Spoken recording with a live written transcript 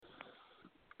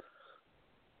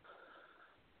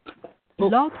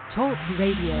Blog Talk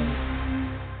Radio.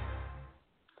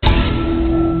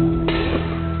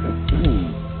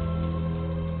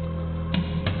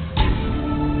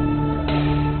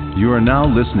 You are now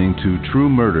listening to True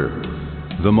Murder,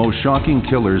 the most shocking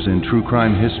killers in true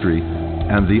crime history,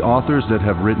 and the authors that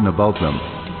have written about them.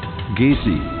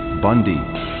 Gacy, Bundy,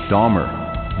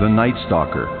 Dahmer, The Night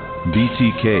Stalker,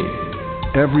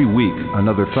 BTK. Every week,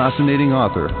 another fascinating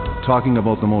author talking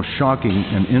about the most shocking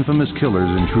and infamous killers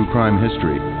in true crime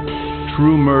history.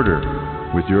 True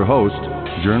Murder, with your host,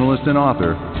 journalist and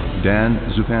author, Dan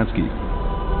Zupansky.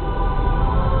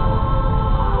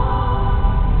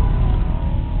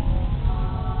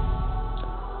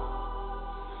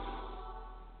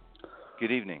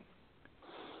 Good evening.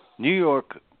 New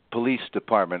York Police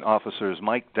Department officers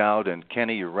Mike Dowd and Ken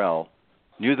Eurell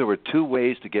knew there were two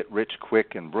ways to get rich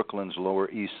quick in Brooklyn's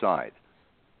Lower East Side.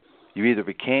 You either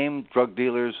became drug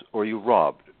dealers or you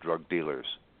robbed drug dealers.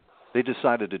 They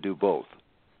decided to do both.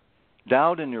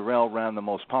 Dowd and Eurell ran the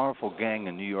most powerful gang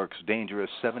in New York's dangerous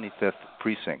 75th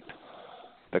Precinct,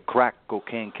 the crack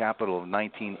cocaine capital of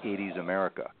 1980s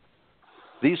America.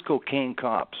 These cocaine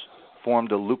cops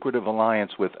formed a lucrative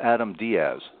alliance with Adam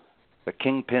Diaz, the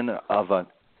kingpin of an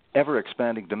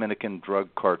ever-expanding Dominican drug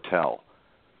cartel.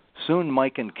 Soon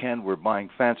Mike and Ken were buying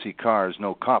fancy cars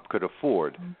no cop could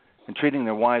afford and treating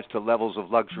their wives to levels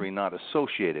of luxury not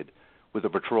associated with a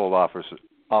patrol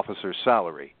officer's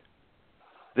salary.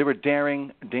 They were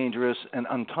daring, dangerous, and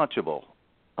untouchable.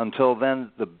 Until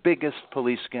then, the biggest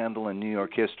police scandal in New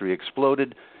York history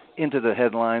exploded into the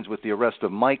headlines with the arrest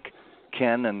of Mike,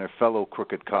 Ken, and their fellow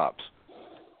crooked cops.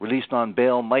 Released on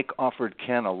bail, Mike offered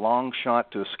Ken a long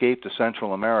shot to escape to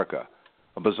Central America,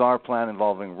 a bizarre plan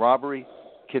involving robbery,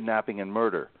 kidnapping, and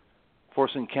murder,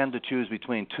 forcing Ken to choose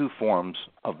between two forms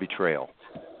of betrayal.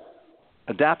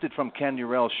 Adapted from Ken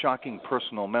Eurell's shocking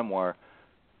personal memoir,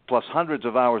 plus hundreds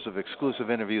of hours of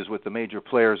exclusive interviews with the major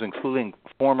players, including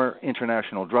former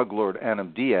international drug lord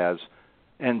Adam Diaz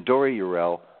and Dori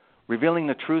Eurell, revealing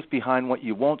the truth behind what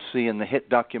you won't see in the hit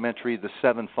documentary The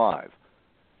 7-5.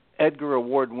 Edgar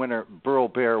Award winner Burl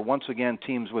Barer once again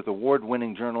teams with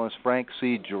award-winning journalist Frank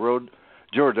C.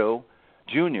 Girardot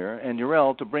Jr. and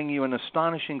Eurell to bring you an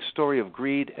astonishing story of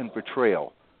greed and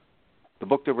betrayal. The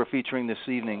book that we're featuring this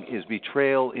evening is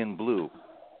Betrayal in Blue,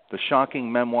 the shocking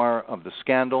memoir of the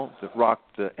scandal that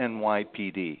rocked the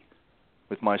NYPD,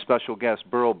 with my special guests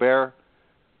Burl Barer,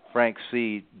 Frank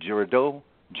C. Girardot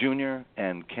Jr.,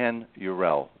 and Ken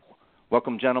Eurell.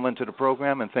 Welcome, gentlemen, to the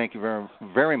program, and thank you very,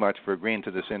 very much for agreeing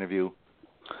to this interview.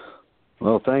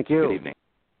 Well, thank you. Good evening.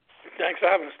 Thanks for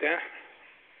having us, Dan.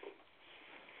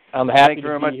 I'm happy Thank you to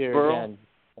very be much, here Burl. again.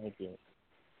 Thank you.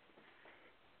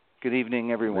 Good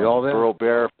evening, everyone. We all there? Burl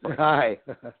Barer. Hi.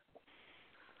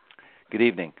 Good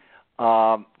evening.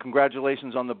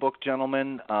 Congratulations on the book,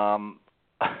 gentlemen.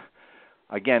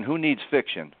 Again, who needs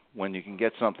fiction when you can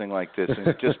get something like this?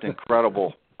 It's just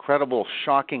incredible,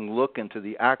 shocking look into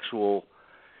actual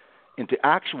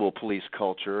police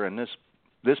culture. And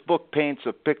this book paints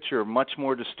a picture much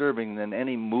more disturbing than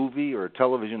any movie or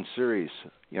television series.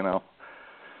 You know,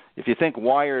 if you think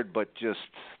Wired, but just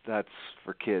that's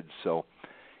for kids. So,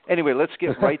 anyway, let's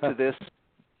get right to this.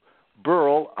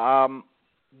 Burl,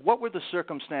 what were the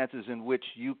circumstances in which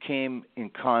you came in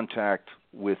contact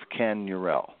with Ken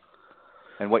Eurell,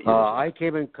 and what year? I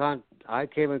came in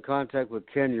contact with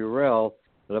Ken Eurell.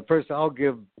 But first, I'll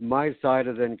give my side,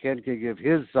 and then Ken can give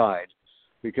his side,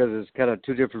 because it's kind of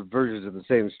two different versions of the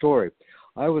same story.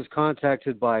 I was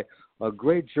contacted by a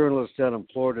great journalist down in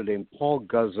Florida named Paul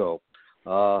Guzzo,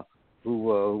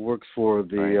 who works for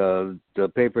the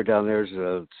paper down there,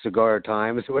 Cigar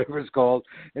Times, whatever it's called,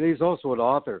 and he's also an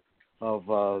author of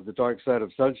The Dark Side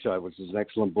of Sunshine, which is an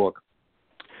excellent book.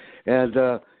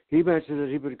 And he mentioned that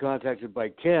he'd been contacted by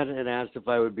Ken and asked if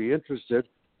I would be interested.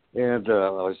 And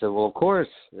I said, well, of course.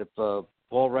 If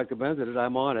Paul recommended it,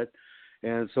 I'm on it.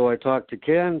 And so I talked to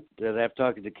Ken, and after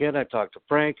talking to Ken, I talked to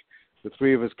Frank. The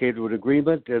three of us came to an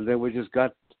agreement, and then we just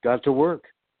got to work.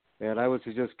 And I would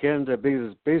suggest Ken, that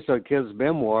based on Ken's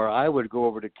memoir, I would go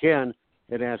over to Ken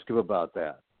and ask him about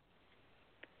that.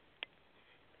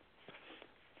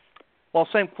 Well,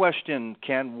 same question,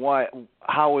 Ken. What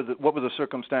were the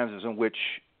circumstances in which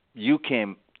you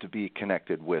came to be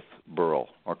connected with Burl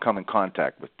or come in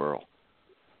contact with Burl?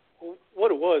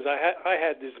 What it was, I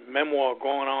had this memoir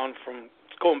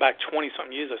going back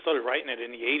 20-something years. I started writing it in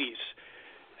the 80s,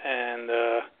 and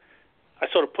I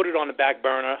sort of put it on the back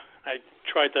burner. I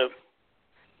tried to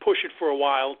push it for a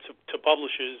while to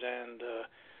publishers, and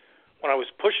when I was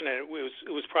pushing it,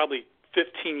 it was probably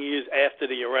 15 years after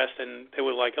the arrest, and they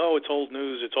were like, "Oh, it's old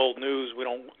news. We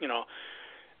don't,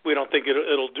 we don't think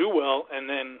it'll do well. And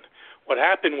then what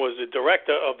happened was the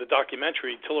director of the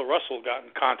documentary, Tiller Russell, got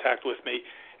in contact with me,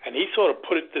 and he sort of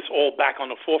put this all back on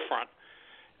the forefront.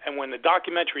 And when the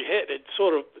documentary hit, it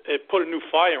put a new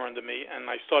fire under me, and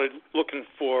I started looking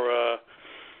for,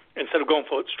 instead of going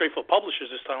straight for publishers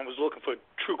this time, I was looking for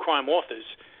true crime authors.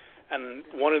 And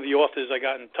one of the authors I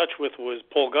got in touch with was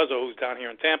Paul Guzzo, who's down here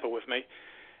in Tampa with me.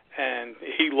 And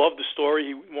he loved the story.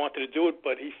 He wanted to do it,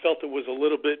 but he felt it was a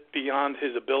little bit beyond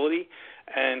his ability.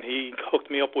 And he hooked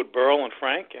me up with Burl and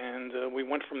Frank, and we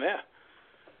went from there.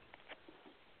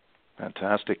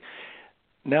 Fantastic.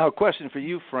 Now, a question for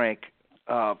you, Frank.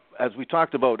 As we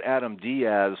talked about Adam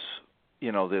Diaz,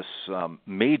 this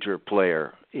major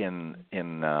player in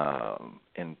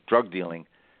drug dealing,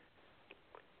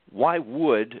 why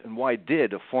would and why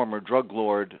did a former drug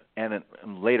lord and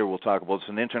later we'll talk about this,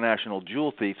 an international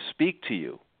jewel thief speak to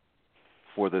you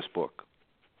for this book?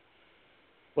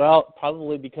 Well,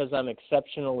 probably because I'm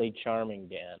exceptionally charming,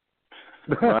 Dan.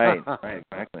 Right,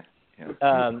 exactly.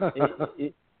 Yeah.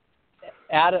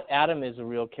 Adam is a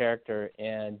real character,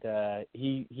 and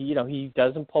he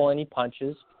doesn't pull any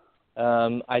punches.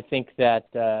 I think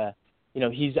that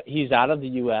he's out of the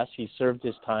U.S. He served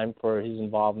his time for his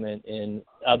involvement in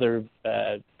other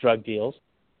drug deals,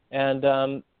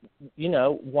 and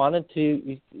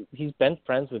he's been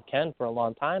friends with Ken for a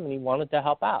long time, and he wanted to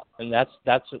help out, and that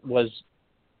was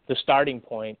the starting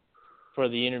point for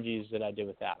the interviews that I did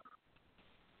with Adam.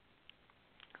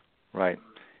 Right.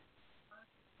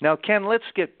 Now, Ken, let's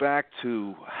get back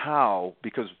to how,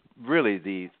 because really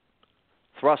the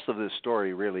thrust of this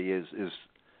story really is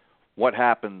what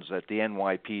happens at the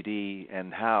NYPD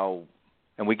and how,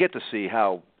 and we get to see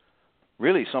how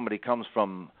really somebody comes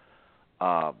from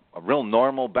a real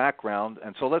normal background.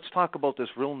 And so let's talk about this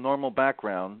real normal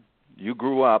background. You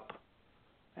grew up,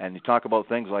 and you talk about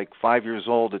things like 5 years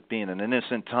old, it being an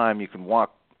innocent time. You can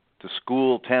walk to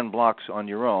school 10 blocks on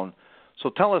your own. So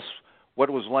tell us what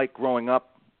it was like growing up,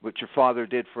 what your father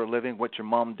did for a living, what your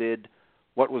mom did,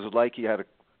 what was it like? You had a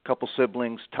couple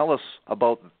siblings. Tell us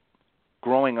about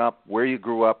growing up, where you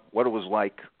grew up, what it was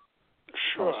like.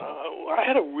 Sure. I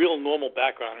had a real normal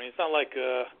background. I mean, it's not like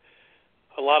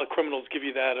a lot of criminals give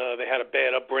you that they had a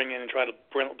bad upbringing and try to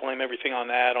blame everything on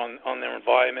that, on their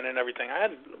environment and everything. I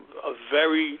had a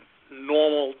very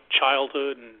normal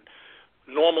childhood and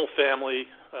normal family.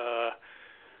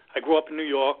 I grew up in New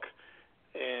York,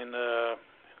 in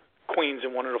Queens,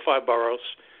 in one of the 5 boroughs,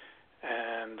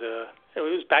 and it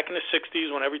was back in the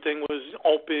 60s when everything was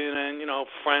open and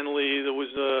friendly. There was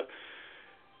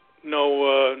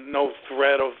no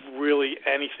threat of really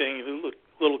anything.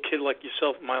 A little kid like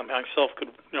yourself, myself, could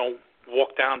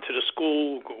walk down to the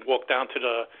school, walk down to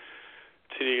the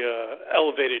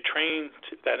elevated train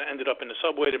that ended up in the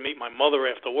subway to meet my mother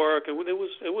after work. It was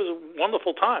a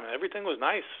wonderful time. Everything was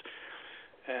nice,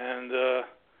 and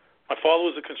my father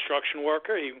was a construction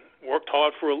worker. He worked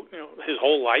hard for his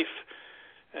whole life,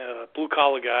 blue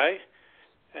collar guy,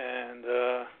 and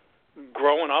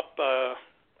growing up,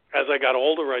 as I got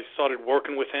older, I started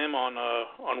working with him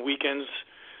on weekends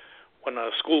when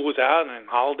school was out and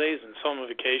holidays and summer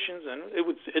vacations, and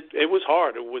it was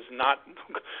hard. It was not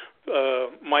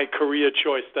my career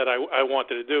choice that I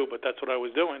wanted to do, but that's what I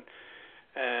was doing.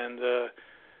 And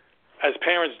as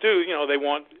parents do, they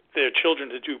want their children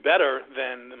to do better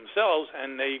than themselves,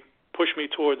 and they push me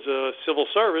towards civil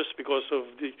service because of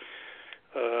the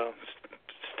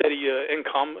steady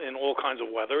income in all kinds of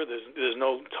weather. There's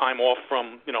no time off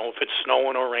from, if it's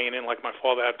snowing or raining like my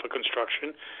father had for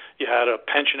construction. You had a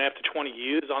pension after 20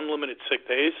 years, unlimited sick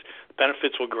days.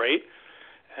 Benefits were great,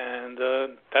 and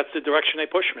that's the direction they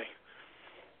pushed me.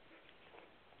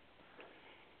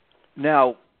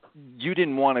 Now, you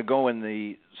didn't want to go in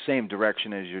the same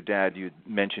direction as your dad. You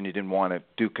mentioned you didn't want to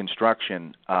do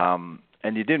construction, and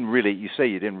you didn't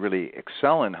really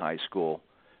excel in high school,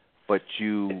 but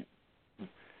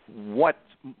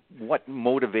what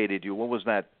motivated you? What was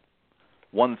that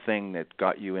one thing that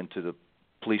got you into the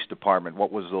police department?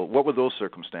 What were those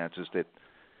circumstances that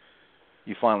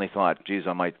you finally thought, geez,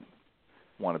 I might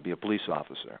want to be a police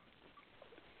officer?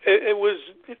 It was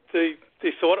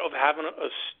the thought of having a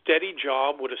steady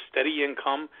job with a steady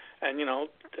income, and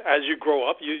as you grow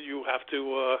up, you have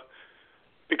to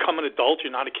become an adult.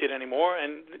 You're not a kid anymore,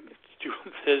 and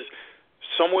there's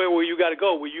somewhere where you got to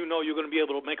go where you're going to be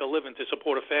able to make a living to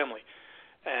support a family.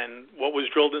 And what was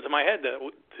drilled into my head that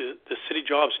the city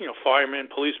jobs, fireman,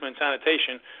 policeman,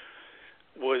 sanitation,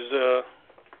 was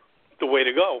the way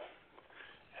to go.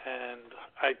 And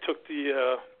I took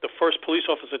the first police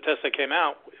officer test that came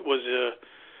out. It was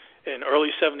in early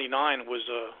 '79. Was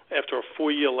after a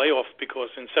 4-year layoff because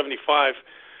in '75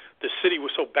 the city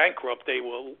was so bankrupt, they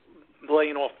were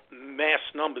laying off mass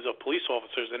numbers of police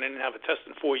officers, and they didn't have a test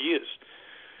in 4 years.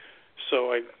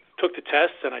 So I took the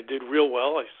test, and I did real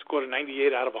well. I scored a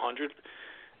 98 out of 100,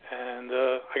 and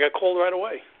I got called right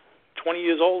away. 20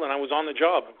 years old, and I was on the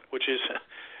job, which is,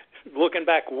 looking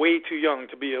back, way too young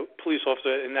to be a police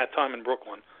officer in that time in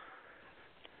Brooklyn.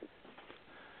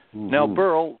 Now,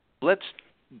 Burl, let's,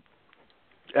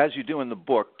 as you do in the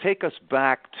book, take us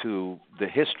back to the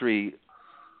history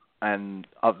and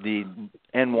of the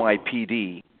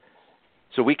NYPD,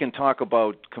 so we can talk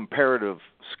about comparative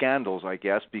scandals, I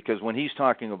guess, because when he's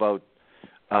talking about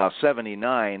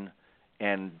 79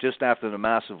 and just after the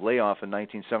massive layoff in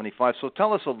 1975, so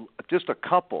tell us just a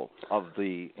couple of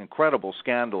the incredible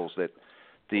scandals that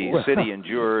the city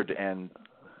endured, and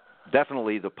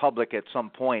definitely the public at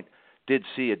some point did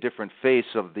see a different face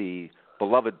of the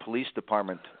beloved police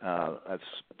department,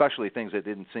 especially things they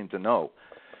didn't seem to know.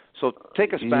 So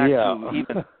take us back to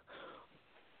even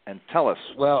and tell us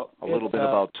a little bit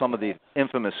about some of the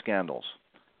infamous scandals.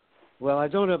 Well, I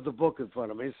don't have the book in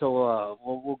front of me, so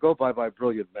we'll go by my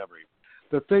brilliant memory.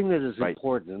 The thing that is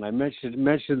important, and I mentioned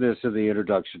this in the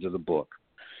introduction to the book,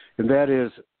 and that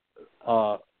is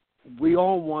we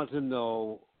all want to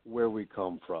know where we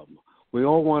come from. We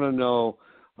all want to know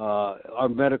our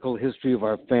medical history of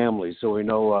our family, so we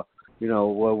know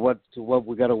what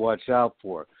we got to watch out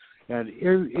for. And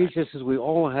each of us, we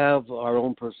all have our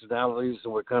own personalities,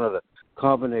 and we're kind of the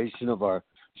combination of our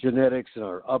genetics and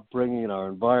our upbringing and our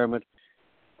environment.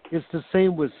 It's the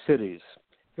same with cities.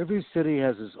 Every city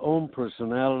has its own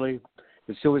personality,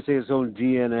 and shall we say its own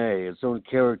DNA, its own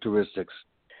characteristics.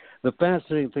 The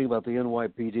fascinating thing about the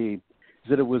NYPD is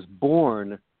that it was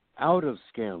born out of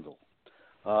scandal.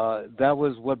 That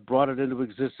was what brought it into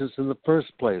existence in the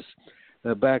first place.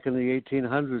 Back in the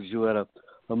 1800s, you had a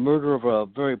murder of a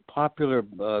very popular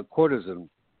courtesan,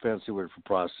 fancy word for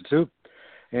prostitute.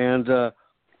 And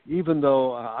even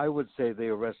though I would say they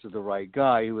arrested the right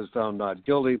guy, he was found not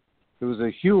guilty. There was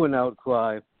a hue and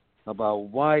outcry about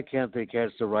why can't they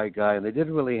catch the right guy, and they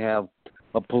didn't really have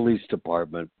a police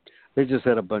department. They just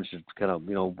had a bunch of kind of,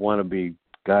 wannabe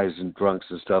guys and drunks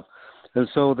and stuff. And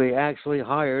so they actually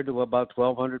hired about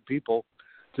 1,200 people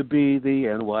to be the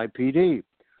NYPD.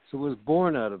 So it was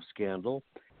born out of scandal.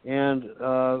 And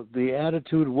the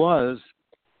attitude was,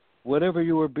 whatever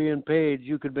you were being paid,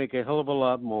 you could make a hell of a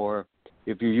lot more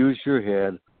if you used your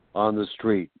head on the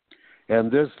street.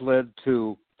 And this led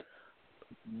to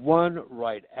one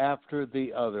right after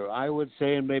the other. I would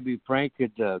say, and maybe Frank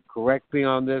could correct me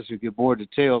on this or give more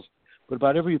details, but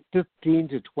about every 15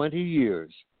 to 20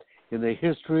 years in the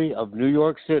history of New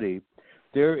York City,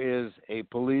 there is a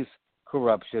police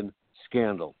corruption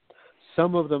scandal.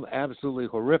 Some of them absolutely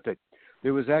horrific.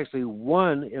 There was actually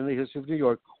one in the history of New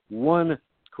York, one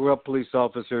corrupt police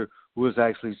officer who was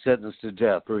actually sentenced to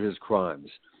death for his crimes.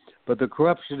 But the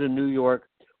corruption in New York,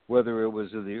 whether it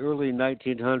was in the early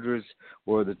 1900s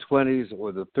or the 20s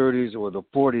or the 30s or the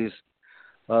 40s,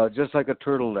 just like a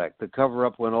turtleneck, the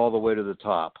cover-up went all the way to the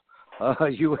top.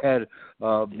 You had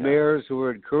mayors who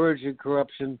were encouraging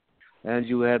corruption, and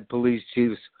you had police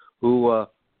chiefs who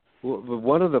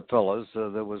one of the fellows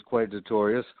that was quite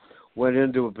notorious went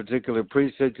into a particular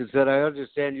precinct and said, I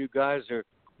understand you guys are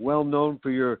well known for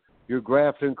your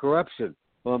graft and corruption.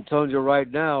 Well, I'm telling you right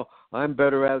now, I'm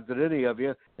better at it than any of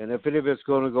you, and if any of it's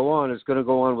going to go on, it's going to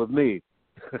go on with me.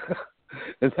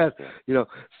 And that,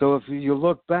 so if you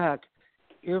look back,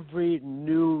 every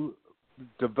new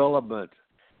development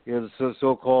in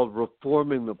so-called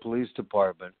reforming the police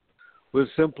department was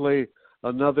simply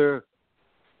another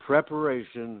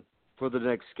preparation for the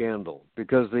next scandal,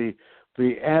 because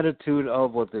the attitude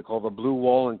of what they call the blue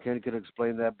wall, and Ken can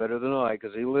explain that better than I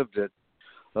because he lived it,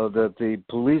 that the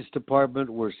police department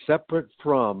were separate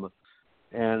from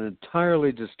and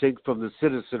entirely distinct from the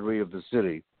citizenry of the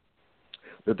city,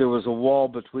 that there was a wall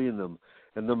between them,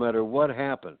 and no matter what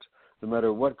happened, no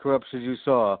matter what corruption you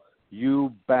saw,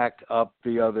 you backed up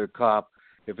the other cop.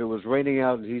 If it was raining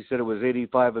out and he said it was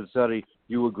 85 and sunny,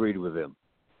 you agreed with him.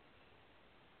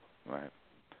 Right.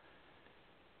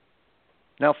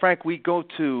 Now, Frank, we go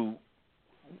to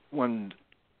when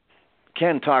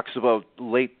Ken talks about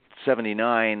late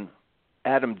 79,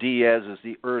 Adam Diaz is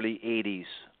the early 80s,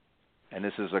 and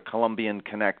this is a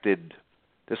Colombian-connected,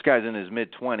 this guy's in his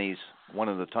mid-20s, one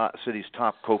of the city's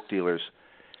top coke dealers.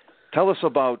 Tell us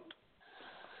about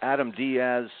Adam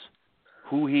Diaz,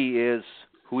 who he is,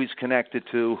 who he's connected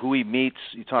to, who he meets.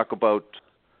 You talk about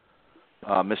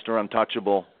Mr.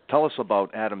 Untouchable. Tell us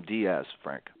about Adam Diaz,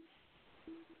 Frank.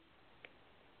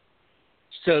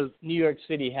 So New York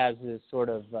City has this sort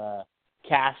of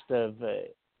cast of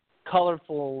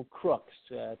colorful crooks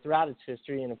throughout its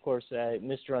history. And, of course,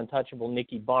 Mr. Untouchable,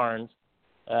 Nicky Barnes,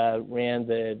 ran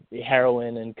the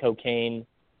heroin and cocaine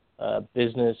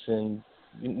business in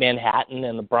Manhattan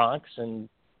and the Bronx and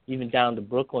even down to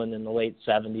Brooklyn in the late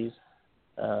 70s.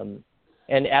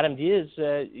 And Adam Diaz,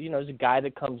 is a guy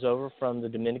that comes over from the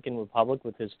Dominican Republic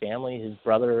with his family. His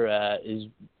brother is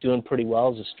doing pretty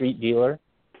well as a street dealer.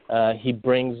 He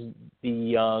brings the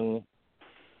young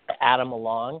Adam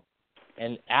along,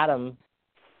 and Adam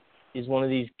is one of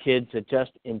these kids that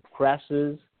just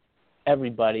impresses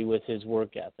everybody with his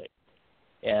work ethic.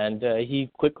 And he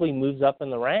quickly moves up in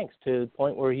the ranks to the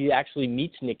point where he actually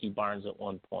meets Nicky Barnes at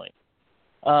one point.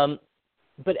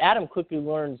 But Adam quickly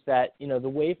learns that,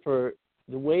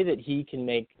 the way that he can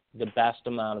make the best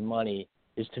amount of money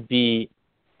is to be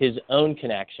his own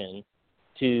connection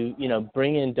to,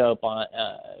 bring in dope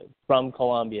from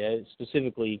Colombia,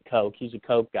 specifically coke. He's a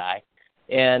coke guy,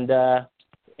 and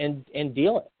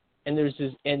deal it. And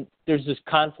there's this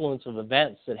confluence of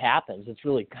events that happens. It's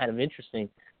really kind of interesting.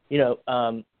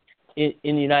 In the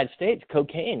United States,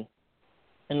 cocaine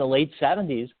in the late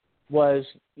 70s was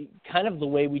kind of the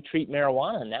way we treat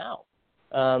marijuana now.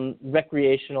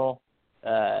 Recreational,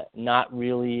 not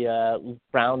really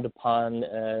frowned upon.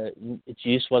 Its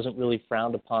use wasn't really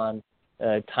frowned upon.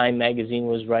 Time magazine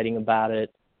was writing about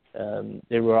it.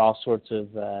 There were all sorts of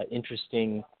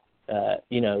interesting,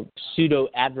 pseudo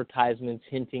advertisements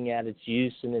hinting at its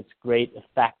use and its great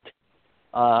effect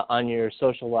on your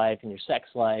social life and your sex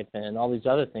life and all these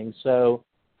other things. So,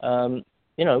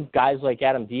 guys like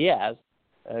Adam Diaz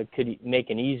could make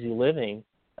an easy living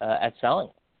at selling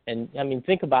it. And, I mean,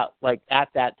 think about, at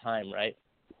that time, right?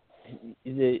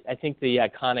 I think the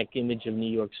iconic image of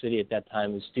New York City at that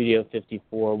time was Studio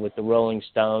 54 with the Rolling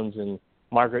Stones and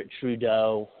Margaret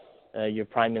Trudeau, your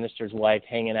prime minister's wife,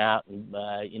 hanging out and,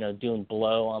 doing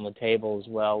blow on the table as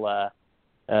well.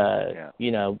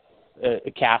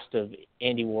 A cast of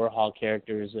Andy Warhol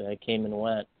characters came and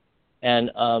went.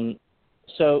 And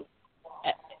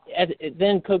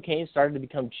then cocaine started to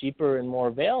become cheaper and more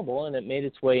available, and it made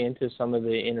its way into some of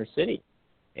the inner city.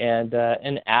 And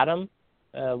Adam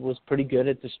was pretty good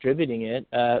at distributing it,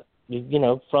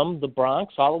 from the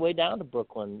Bronx all the way down to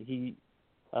Brooklyn. He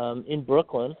in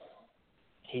Brooklyn,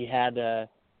 he had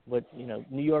what New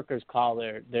Yorkers call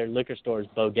their liquor stores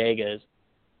bodegas.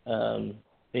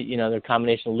 They're a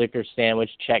combination of liquor, sandwich,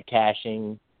 check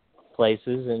cashing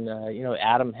places, and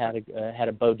Adam had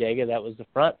a bodega that was the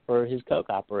front for his coke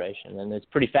operation, and it's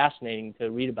pretty fascinating to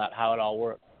read about how it all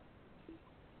worked.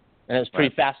 And it's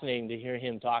pretty fascinating to hear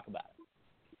him talk about it.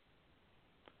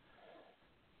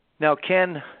 Now,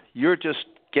 Ken, you're just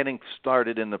getting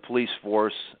started in the police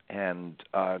force, and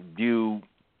you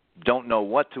don't know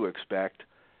what to expect,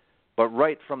 but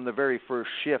right from the very first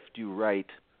shift you write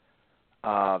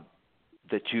that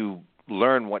you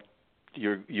learn what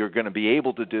you're going to be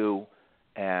able to do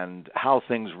and how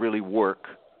things really work.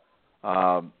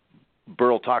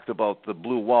 Burl talked about the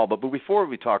blue wall, but before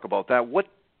we talk about that,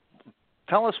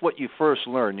 tell us what you first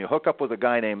learned. You hook up with a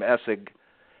guy named Essig,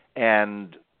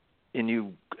 and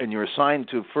you're assigned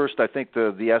to first, I think,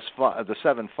 the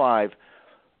 7-5,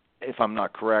 if I'm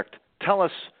not correct. Tell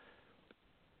us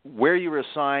where you were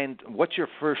assigned, what's your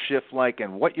first shift like,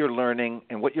 and what you're learning,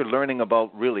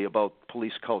 about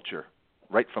police culture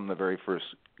right from the very first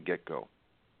get-go.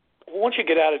 Well, once you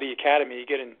get out of the academy, you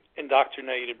get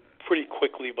indoctrinated pretty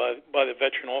quickly by the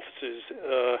veteran officers.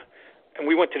 And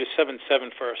we went to the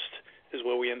 7-7 first, is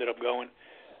where we ended up going.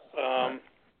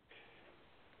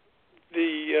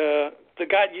 The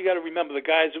guy, you got to remember, the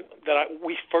guys that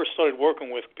we first started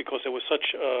working with, because there was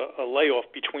such a layoff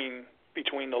between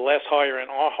the last hire and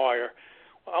our hire.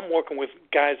 I'm working with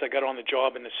guys that got on the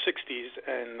job in the 60s,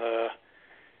 and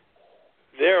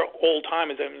they're old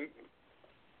timers. I mean,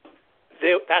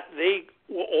 they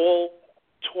were all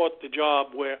taught the job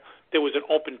where there was an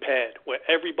open pad, where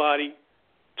everybody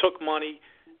took money,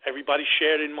 everybody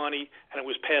shared in money, and it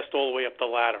was passed all the way up the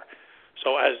ladder.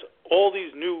 So as all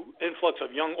these new influx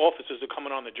of young officers are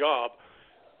coming on the job,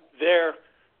 they're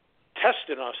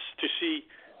testing us to see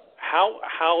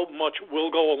how much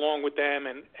we'll go along with them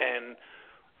and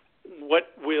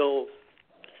what we'll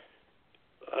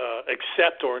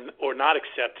accept or not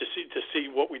accept to see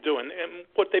what we do. And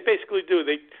what they basically do,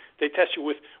 they test you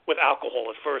with alcohol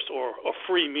at first, or a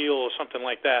free meal or something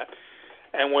like that.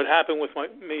 And what happened with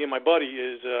me and my buddy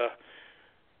is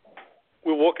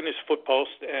we were walking this foot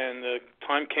post, and the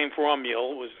time came for our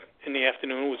meal. It was in the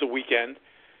afternoon. It was a weekend.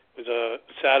 It was a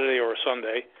Saturday or a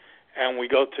Sunday. And we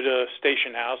go to the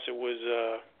station house. It was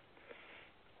the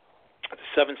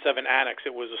 7-7 Annex.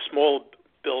 It was a small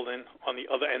building on the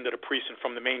other end of the precinct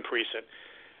from the main precinct.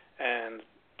 And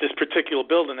this particular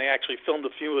building, they actually filmed a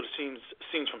few of the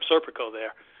scenes from Serpico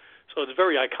there. So it's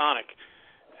very iconic.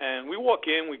 And we walk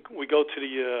in, we go to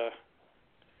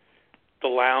the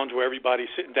lounge where everybody's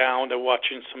sitting down, they're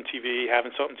watching some TV,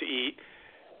 having something to eat.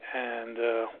 And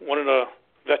one of the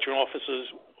veteran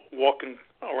officers walking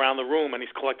around the room, and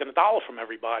he's collecting $1 from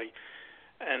everybody.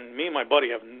 And me and my buddy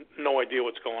have no idea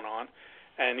what's going on.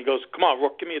 And he goes, "Come on,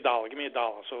 Rook, give me $1, give me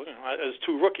 $1." So, as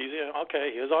two rookies,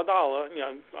 okay, here's our $1.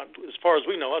 As far as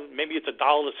we know, maybe it's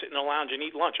 $1 to sit in the lounge and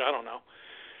eat lunch. I don't know.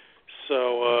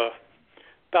 So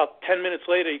about 10 minutes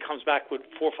later, he comes back with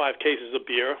 4 or 5 cases of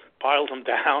beer, piles them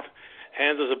down,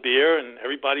 hands us a beer, and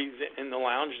everybody's in the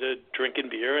lounge. They're drinking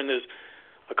beer, and there's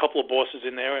a couple of bosses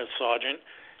in there, and a sergeant.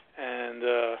 And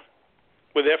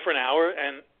we're there for an hour,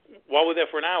 and while we're there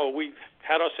for an hour, we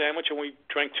had our sandwich, and we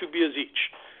drank 2 beers each.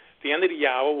 At the end of the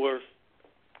hour, we're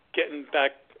getting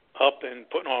back up and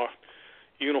putting our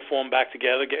uniform back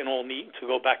together, getting all neat to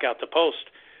go back out to post.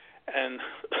 And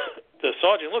the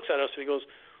sergeant looks at us, and he goes,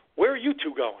 "Where are you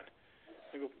two going?"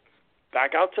 I go,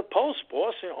 "Back out to post,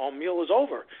 boss. Our meal is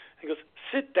over." He goes,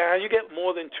 "Sit down. You get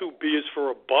more than 2 beers for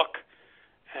 $1."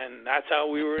 And that's how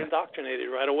we were indoctrinated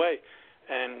right away.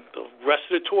 And the rest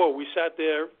of the tour, we sat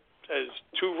there as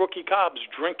 2 rookie cops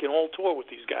drinking all tour with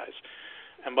these guys.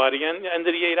 And by the end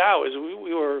of the 8 hours,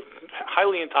 we were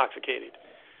highly intoxicated.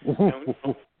 And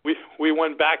we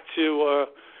went back to our,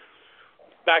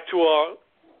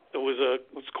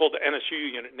 what's called the NSU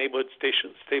unit, Neighborhood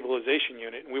Stabilization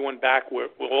Unit. And we went back where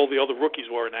all the other rookies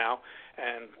were now,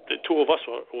 and the 2 of us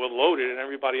were loaded, and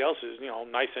everybody else is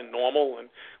nice and normal. And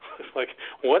it's like,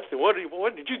 what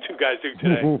did you 2 guys do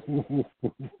today?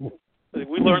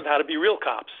 We learned how to be real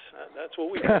cops. That's what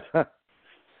we did.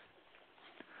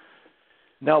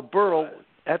 Now, Burl,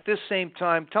 at this same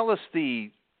time, tell us the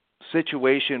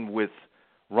situation with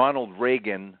Ronald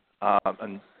Reagan.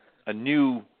 A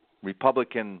new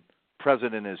Republican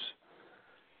president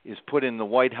is put in the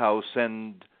White House,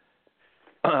 and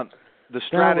the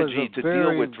strategy to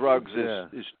deal with drugs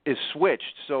is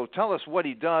switched. So tell us what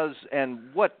he does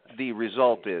and what the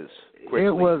result is. Quickly.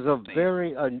 It was a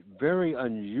very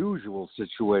unusual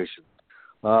situation.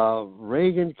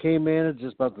 Reagan came in at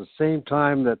just about the same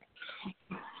time that,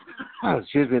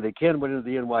 that Ken went into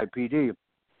the NYPD.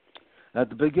 At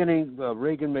the beginning,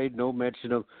 Reagan made no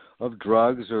mention of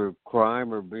drugs or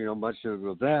crime or much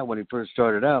of that when he first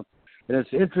started out. And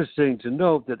it's interesting to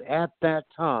note that at that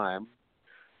time,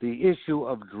 the issue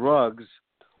of drugs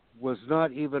was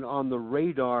not even on the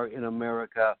radar in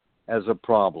America as a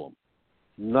problem,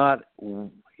 not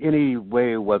any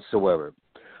way whatsoever.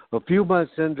 A few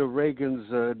months into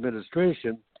Reagan's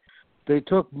administration, they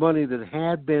took money that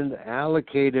had been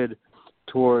allocated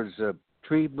towards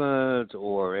treatment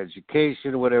or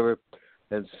education or whatever,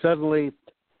 and suddenly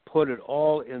put it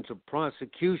all into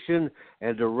prosecution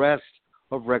and arrest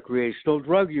of recreational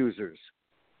drug users.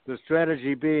 The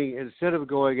strategy being, instead of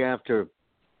going after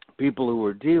people who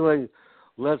were dealing,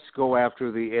 let's go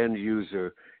after the end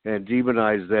user and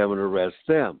demonize them and arrest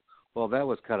them. Well, that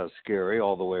was kind of scary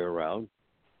all the way around.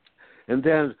 And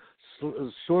then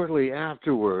shortly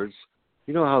afterwards,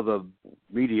 you know how the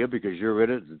media, because you're in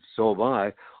it and so am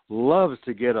I, loves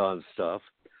to get on stuff.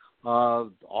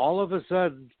 All of a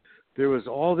sudden, there was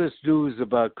all this news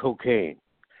about cocaine.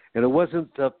 And it wasn't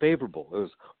favorable. It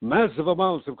was massive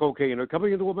amounts of cocaine are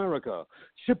coming into America,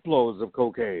 shiploads of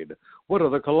cocaine. What are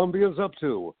the Colombians up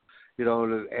to?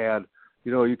 And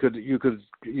you could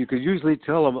usually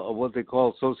tell them what they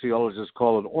call, sociologists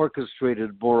call, an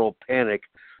orchestrated moral panic,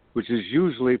 which is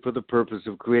usually for the purpose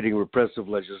of creating repressive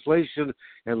legislation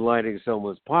and lining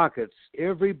someone's pockets.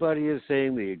 Everybody is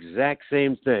saying the exact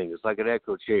same thing. It's like an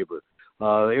echo chamber.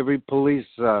 Every police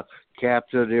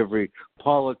captain, every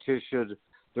politician,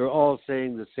 they're all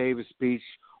saying the same speech,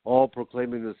 all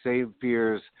proclaiming the same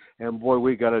fears, and boy,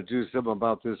 we got to do something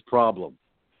about this problem.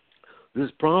 This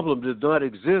problem did not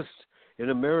exist in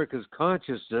America's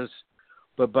consciousness,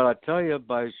 but I tell you,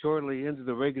 by shortly into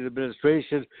the Reagan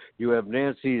administration, you have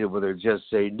Nancy, with her Just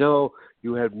Say No.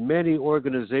 You had many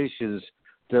organizations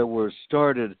that were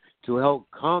started to help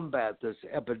combat this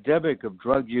epidemic of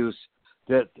drug use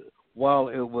that, while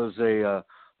it was a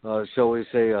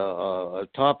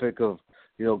topic of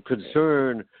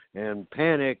concern and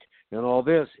panic and all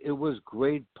this, it was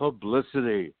great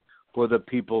publicity for the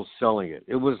people selling it.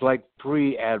 It was like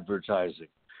free advertising.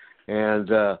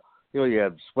 And, you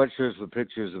had sweatshirts with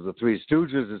pictures of the Three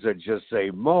Stooges that said, "Just say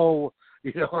Mo."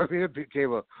 It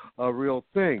became a real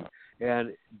thing.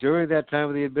 And during that time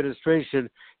of the administration,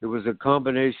 it was a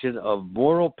combination of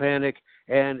moral panic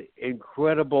and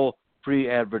incredible free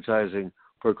advertising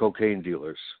for cocaine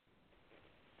dealers.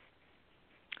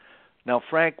 Now,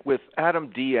 Frank, with Adam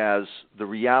Diaz, the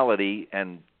reality,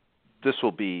 and this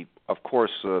will be, of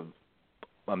course,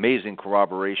 amazing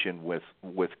corroboration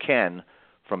with Ken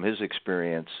from his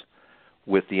experience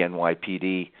with the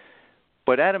NYPD.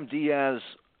 But Adam Diaz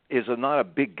is not a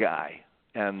big guy,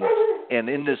 and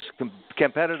in this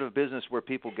competitive business where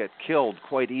people get killed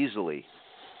quite easily,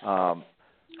 how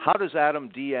does Adam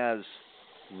Diaz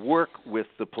work with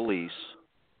the police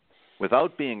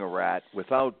without being a rat,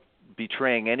 without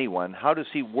betraying anyone? How does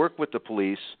he work with the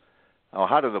police? Or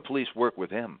how do the police work with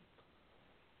him?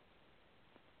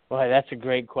 Boy, that's a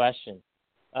great question.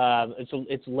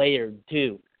 It's layered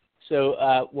too.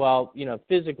 So, well,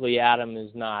 physically Adam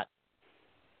is not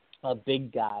a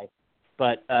big guy,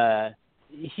 but there's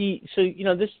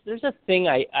a thing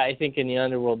I think in the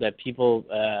underworld that people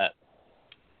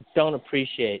don't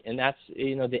appreciate, and that's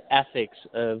the ethics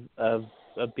of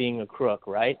being a crook,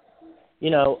 right?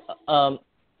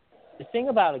 The thing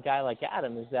about a guy like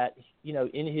Adam is that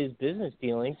in his business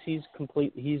dealings he's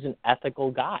an ethical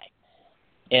guy.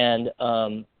 And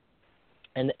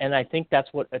I think that's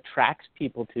what attracts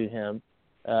people to him,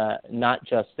 not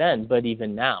just then, but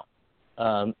even now.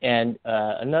 I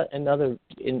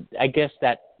guess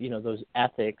that those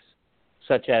ethics,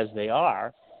 such as they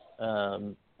are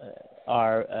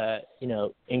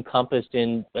encompassed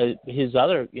in his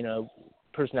other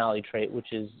personality trait,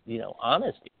 which is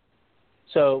honesty.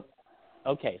 So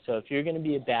if you're going to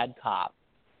be a bad cop,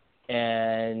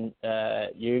 and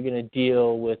you're going to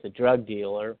deal with a drug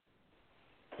dealer,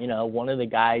 one of the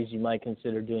guys you might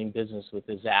consider doing business with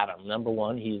is Adam. Number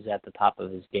one, he's at the top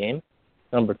of his game.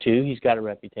 Number two, he's got a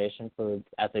reputation for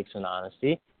ethics and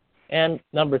honesty. And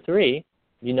number three,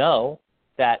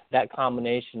 that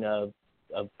combination of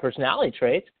personality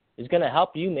traits is going to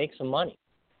help you make some money.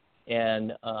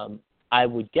 And I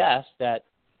would guess that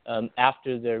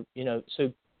after their,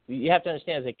 so you have to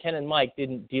understand that Ken and Mike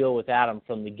didn't deal with Adam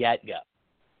from the get-go,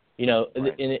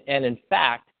 right. And in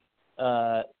fact,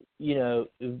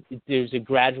 there's a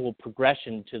gradual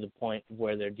progression to the point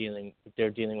where they're dealing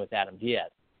with Adam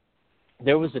Diaz.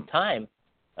 There was a time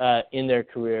in their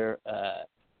career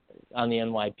on the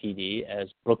NYPD as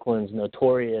Brooklyn's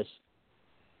notorious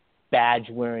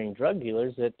badge-wearing drug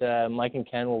dealers that Mike and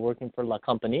Ken were working for La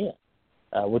Compañía,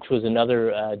 which was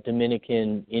another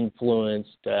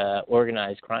Dominican-influenced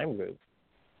organized crime group.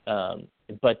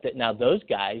 But now those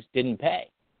guys didn't pay.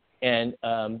 And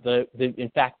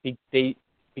in fact,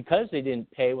 because they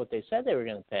didn't pay what they said they were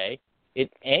going to pay,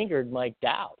 it angered Mike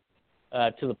Dowd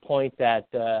to the point that,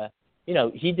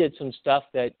 he did some stuff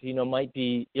that, might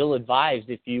be ill-advised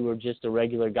if you were just a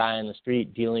regular guy on the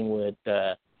street dealing with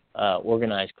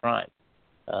organized crime.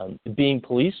 Being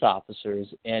police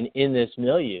officers and in this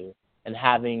milieu, and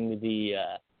having the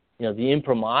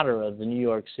imprimatur of the New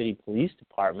York City Police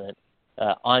Department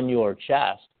on your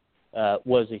chest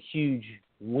was a huge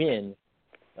win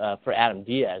for Adam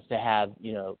Diaz to have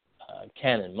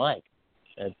Ken and Mike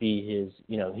be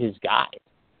his guys,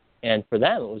 and for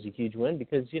them it was a huge win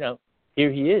because here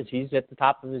he is, he's at the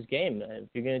top of his game. If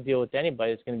you're going to deal with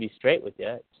anybody, it's going to be straight with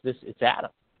you. It's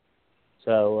Adam.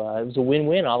 So it was a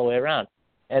win-win all the way around,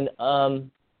 and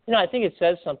I think it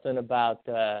says something about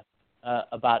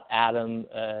Adam's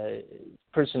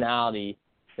personality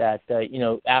that,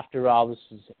 after all this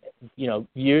is,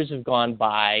 years have gone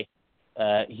by,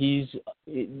 he's,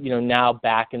 now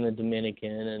back in the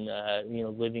Dominican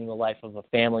and, living the life of a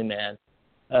family man,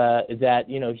 that,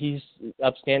 he's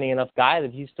upstanding enough guy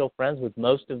that he's still friends with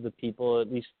most of the people,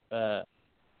 at least,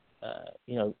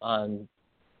 on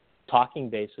talking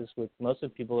basis with most of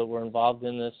the people that were involved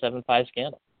in the 7-5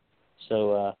 scandal.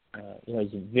 So,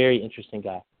 he's a very interesting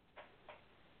guy.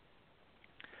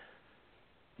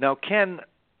 Now, Ken,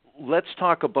 let's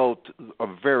talk about a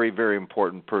very, very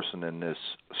important person in this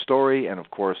story and, of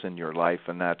course, in your life,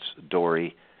 and that's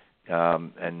Dori.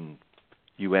 And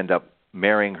you end up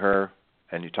marrying her,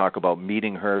 and you talk about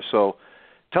meeting her. So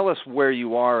tell us where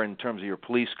you are in terms of your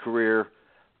police career,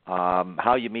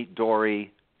 how you meet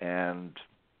Dori, and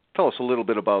tell us a little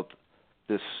bit about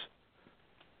this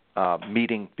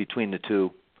meeting between the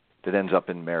two that ends up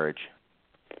in marriage.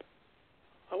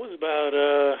 I was about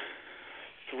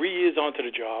 3 years onto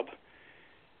the job,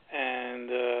 and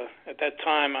at that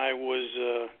time I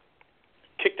was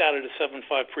kicked out of the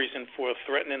 7-5 precinct for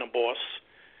threatening a boss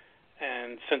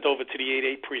and sent over to the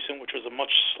 8-8 precinct, which was a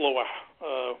much slower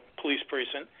police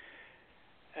precinct.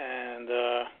 And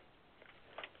I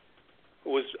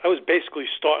was basically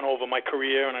starting over my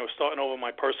career, and I was starting over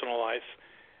my personal life.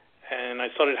 And I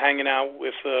started hanging out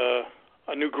with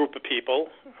a new group of people,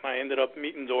 and I ended up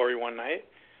meeting Dori one night.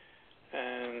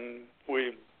 And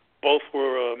we both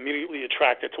were immediately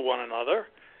attracted to one another.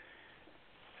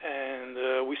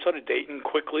 we started dating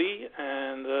quickly,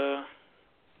 and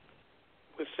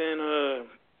within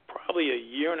probably a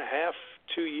year and a half,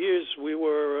 2 years, we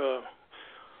were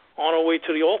on our way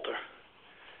to the altar.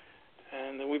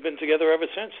 And we've been together ever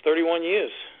since, 31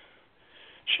 years.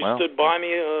 She stood by me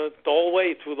the whole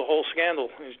way through the whole scandal.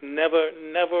 There's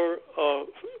never a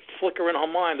flicker in her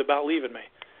mind about leaving me.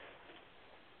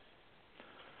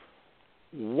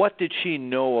 What did she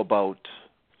know about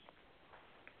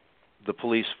the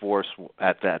police force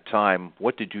at that time?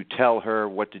 What did you tell her?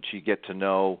 What did she get to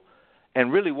know?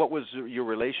 And really, what was your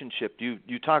relationship?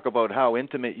 You talk about how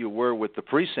intimate you were with the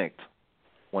precinct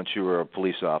once you were a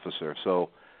police officer. So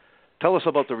tell us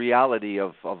about the reality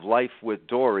of life with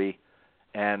Dori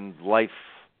and life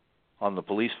on the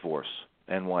police force,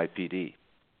 NYPD.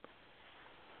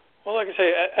 Well, like I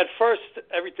say, at first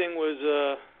everything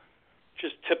was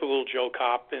just typical Joe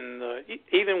Cop, and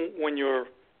even when you're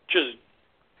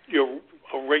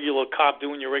a regular cop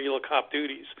doing your regular cop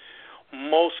duties,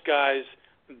 most guys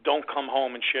don't come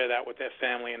home and share that with their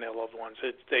family and their loved ones.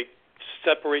 They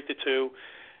separate the two,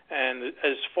 and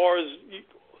as far as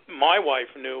my wife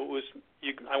knew, it was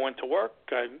I went to work,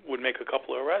 I would make a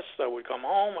couple of arrests, I would come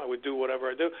home, I would do whatever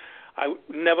I do. I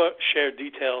never shared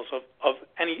details of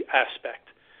any aspect.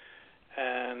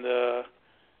 And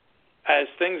as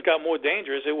things got more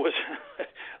dangerous, it was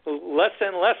less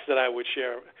and less that I would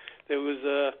share. There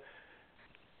was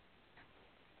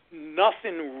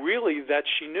nothing really that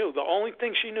she knew. The only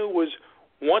thing she knew was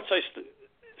once I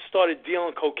started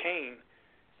dealing cocaine,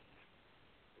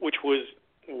 which was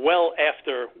well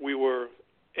after we were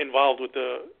involved with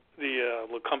the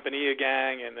La Compañía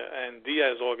gang and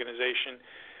Diaz organization,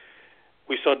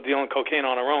 we started dealing cocaine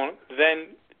on our own.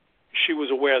 Then she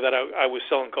was aware that I was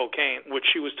selling cocaine, which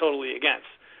she was totally against.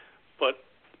 But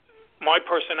my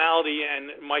personality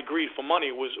and my greed for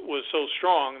money was so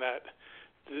strong that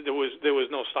there was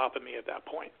no stopping me at that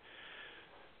point.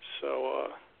 So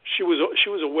she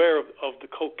was aware of the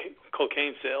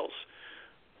cocaine sales.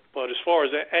 But as far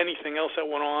as anything else that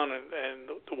went on, and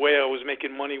the way I was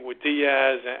making money with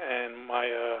Diaz and my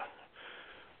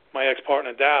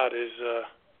ex-partner Dowd, is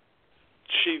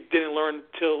she didn't learn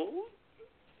till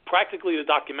practically the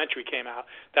documentary came out.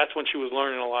 That's when she was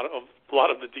learning a lot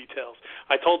of the details.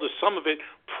 I told her some of it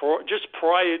just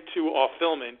prior to our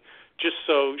filming, just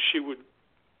so she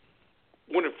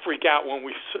wouldn't freak out when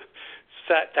we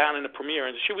sat down in the premiere,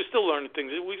 and she was still learning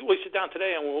things. We sit down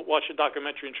today and we'll watch a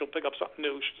documentary, and she'll pick up something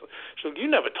new. She'll you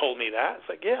never told me that. It's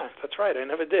like, yeah, that's right, I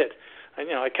never did.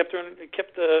 And I kept her in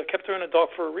the dark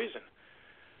for a reason.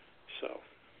 So.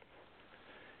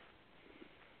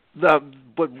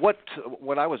 But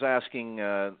what I was asking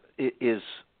is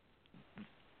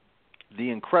the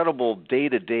incredible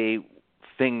day-to-day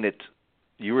thing that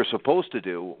you were supposed to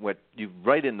do. What you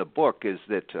write in the book is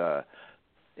that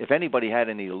if anybody had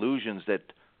any illusions that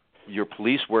your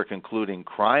police work included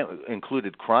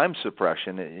crime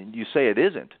suppression, and you say it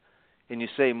isn't, and you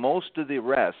say most of the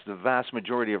arrests, the vast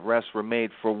majority of arrests, were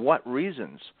made for what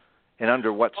reasons and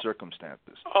under what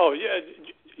circumstances? Oh yeah.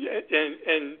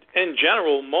 And in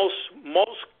general, most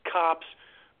cops,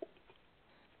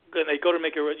 when they go to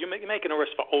make you make an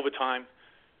arrest for overtime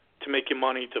to make your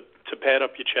money to pad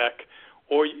up your check,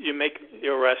 or you make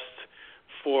your arrest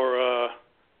for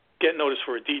get notice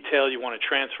for a detail you want to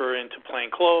transfer into plain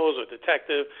clothes or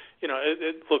detective.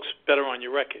 It looks better on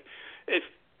your record. If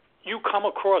you come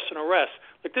across an arrest,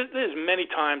 like there's many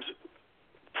times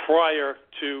prior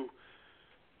to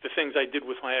the things I did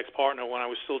with my ex-partner when I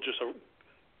was still just a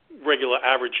regular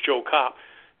average Joe Cop,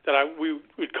 that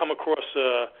we'd come across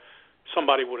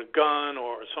somebody with a gun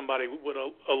or somebody with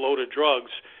a load of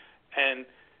drugs, and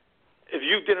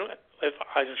if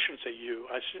I shouldn't say you,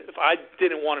 if I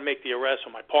didn't want to make the arrest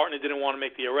or my partner didn't want to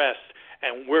make the arrest,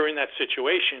 and we're in that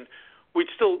situation,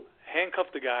 we'd still handcuff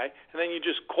the guy, and then you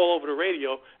just call over the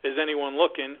radio, is anyone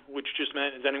looking, which just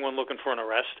meant, is anyone looking for an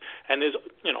arrest? And there's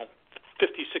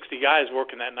 50, 60 guys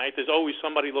working that night. There's always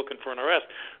somebody looking for an arrest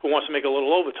who wants to make a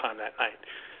little overtime that night.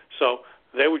 So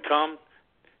they would come,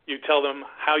 you tell them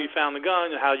how you found the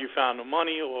gun, how you found the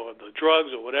money or the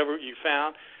drugs or whatever you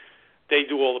found. They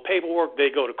do all the paperwork, they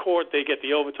go to court, they get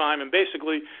the overtime, and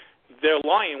basically they're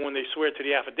lying when they swear to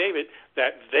the affidavit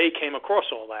that they came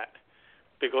across all that,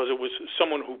 because it was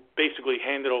someone who basically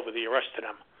handed over the arrest to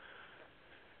them.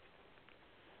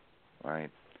 Right.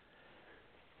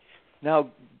 Now,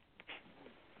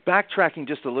 backtracking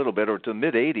just a little bit, or to the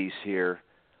mid-'80s here,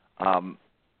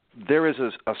 there is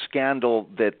a scandal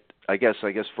that I guess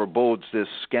forebodes this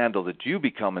scandal that you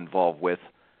become involved with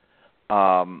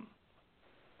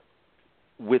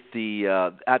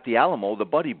the at the Alamo, the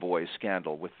Buddy Boys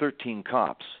scandal with 13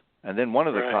 cops. and then one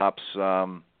of the cops,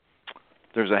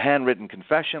 there's a handwritten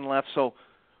confession left. So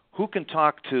who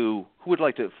would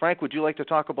like to, Frank, would you like to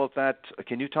talk about that?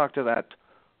 Can you talk to that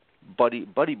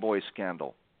buddy boy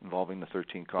scandal involving the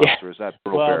 13 cops, or is that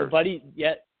Burl Barer? The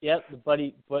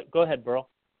buddy, go ahead, Burl.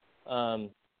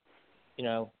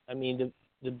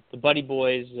 The Buddy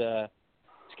Boys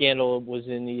scandal was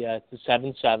in the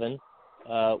 7-7,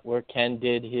 where Ken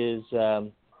did his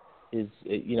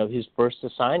first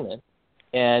assignment,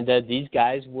 and these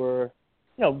guys were,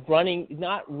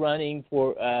 not running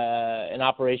for an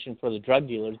operation for the drug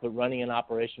dealers, but running an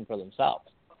operation for themselves,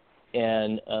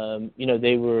 and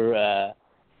they were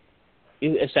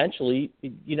essentially,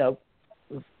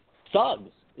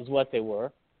 thugs is what they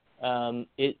were.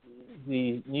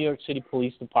 The New York City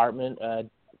Police Department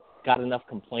got enough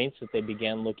complaints that they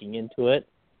began looking into it.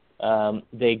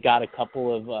 They got a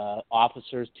couple of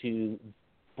officers to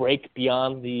break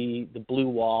beyond the blue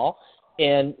wall,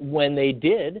 and when they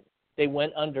did, they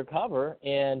went undercover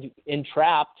and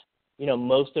entrapped,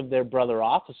 most of their brother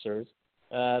officers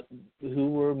who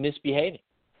were misbehaving.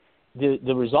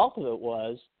 The result of it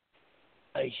was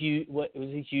a huge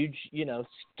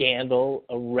scandal,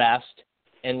 arrest,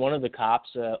 and one of the cops,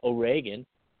 O'Regan,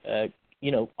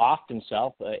 offed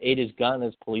himself, ate his gun,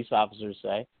 as police officers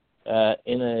say,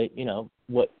 in a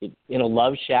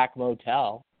Love Shack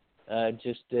motel,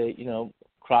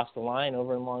 across the line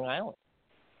over in Long Island.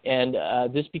 And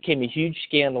this became a huge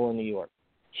scandal in New York.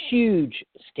 Huge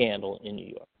scandal in New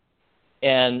York.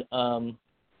 And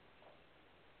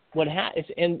what happens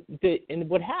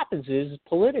is,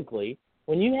 politically,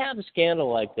 when you have a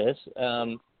scandal like this,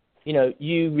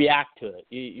 you react to it.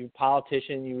 You're a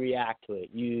politician, you react to it.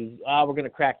 We're going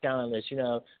to crack down on this.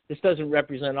 This doesn't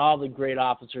represent all the great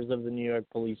officers of the New York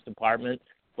Police Department,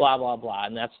 blah, blah, blah.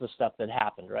 And that's the stuff that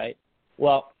happened, right?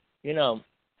 Well,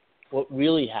 what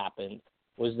really happened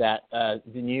was that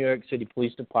the New York City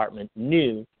Police Department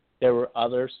knew there were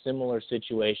other similar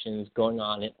situations going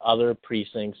on in other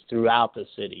precincts throughout the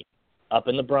city, up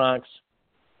in the Bronx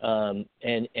and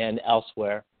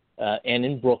elsewhere, and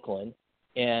in Brooklyn.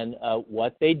 And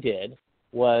what they did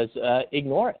was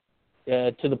ignore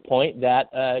it to the point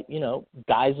that,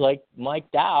 guys like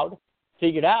Mike Dowd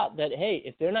figured out that, hey,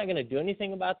 if they're not going to do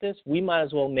anything about this, we might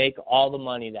as well make all the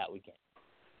money that we can.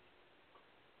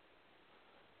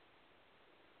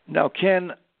 Now,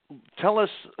 Ken, tell us,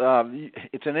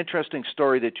 it's an interesting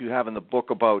story that you have in the book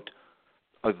about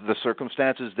the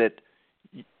circumstances that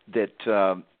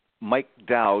Mike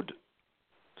Dowd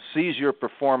sees your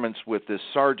performance with this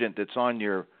sergeant that's on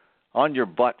your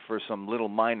butt for some little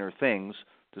minor things,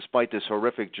 despite this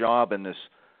horrific job and this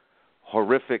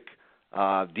horrific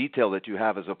detail that you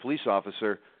have as a police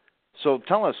officer. So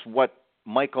tell us what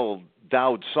Michael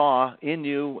Dowd saw in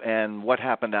you and what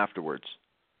happened afterwards.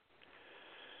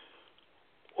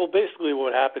 Well, basically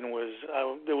what happened was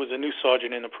there was a new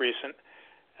sergeant in the precinct,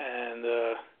 and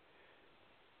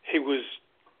he was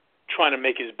trying to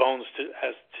make his bones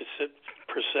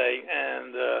per se,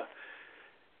 and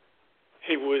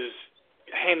he was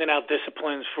handing out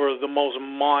disciplines for the most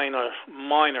minor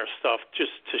stuff,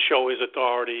 just to show his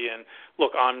authority. And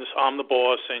look, I'm the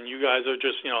boss, and you guys are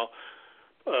just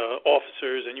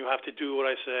officers, and you have to do what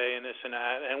I say, and this and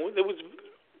that. And there was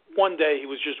one day he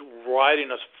was just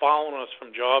riding us, following us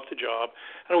from job to job,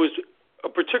 and it was a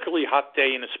particularly hot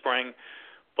day in the spring,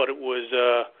 but it was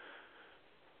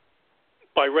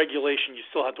by regulation you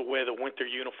still had to wear the winter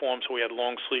uniform, so we had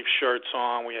long sleeve shirts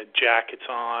on, we had jackets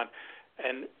on,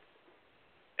 and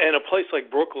in a place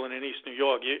like Brooklyn in East New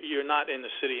York, you're not in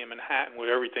the city of Manhattan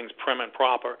where everything's prim and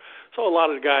proper. So a lot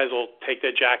of the guys will take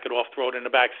their jacket off, throw it in the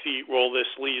back seat, roll their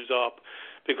sleeves up,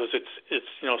 because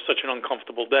it's such an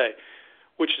uncomfortable day,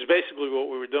 which is basically what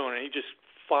we were doing. And he just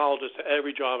followed us to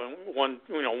every job. And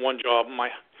one job, my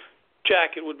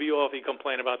jacket would be off, he'd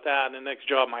complain about that. And the next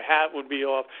job, my hat would be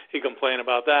off, he'd complain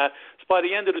about that. So by the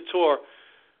end of the tour,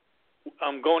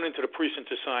 I'm going into the precinct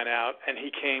to sign out, and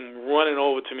he came running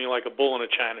over to me like a bull in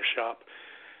a china shop.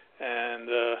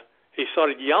 And he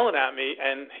started yelling at me,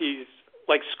 and he's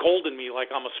like scolding me like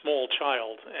I'm a small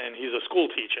child, and he's a school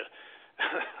teacher.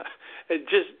 It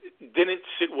just didn't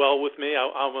sit well with me.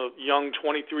 I'm a young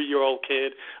 23-year-old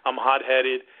kid. I'm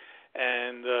hot-headed,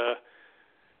 and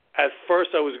at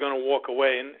first I was going to walk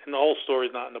away, and the whole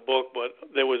story's not in the book, but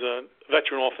there was a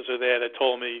veteran officer there that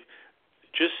told me,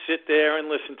 just sit there and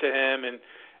listen to him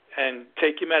and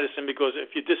take your medicine, because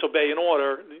if you disobey an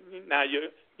order, now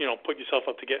you put yourself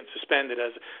up to getting suspended,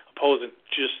 as opposed to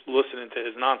just listening to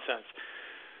his nonsense.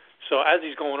 So as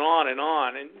he's going on, and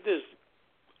there's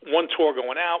one tour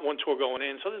going out, one tour going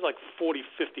in, so there's like 40,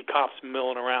 50 cops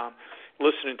milling around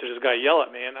listening to this guy yell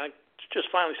at me, and I just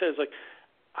finally says, like,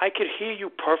 I could hear you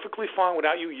perfectly fine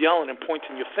without you yelling and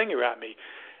pointing your finger at me.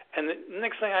 And the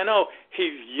next thing I know,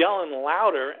 he's yelling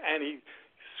louder and he's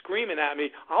screaming at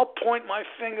me, I'll point my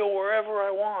finger wherever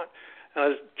I want. And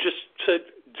I just said,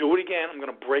 do it again. I'm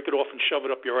going to break it off and shove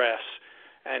it up your ass.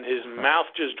 And his mouth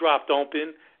just dropped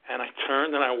open, and I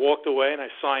turned and I walked away and I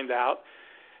signed out.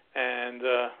 And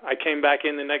I came back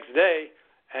in the next day,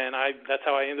 and that's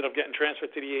how I ended up getting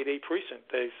transferred to the 8A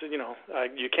precinct. They said,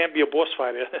 you can't be a boss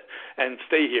fighter and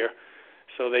stay here.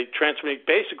 So they transferred me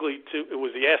basically it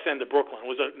was the ass end of Brooklyn. It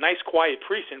was a nice, quiet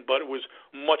precinct, but it was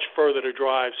much further to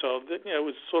drive. So, it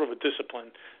was sort of a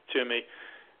discipline to me.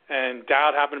 And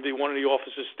Dowd happened to be one of the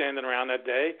officers standing around that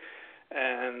day.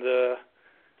 And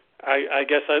I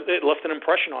guess it left an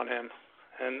impression on him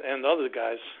and the other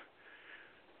guys.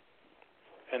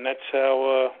 And that's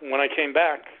how, when I came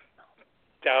back,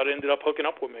 Dowd ended up hooking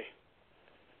up with me.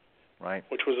 Right.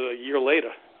 Which was a year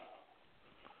later.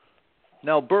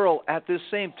 Now, Burl, at this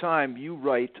same time, you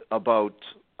write about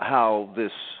how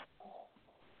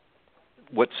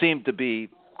what seemed to be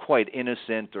quite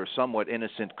innocent or somewhat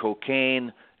innocent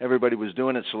cocaine, everybody was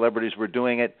doing it, celebrities were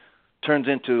doing it, turns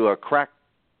into a crack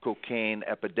cocaine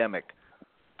epidemic.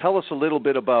 Tell us a little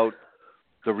bit about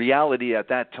the reality at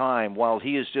that time while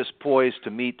he is just poised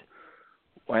to meet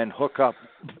and hook up,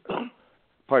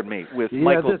 with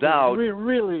Michael Dowd.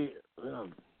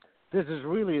 This is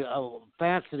really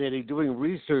fascinating doing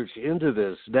research into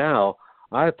this now.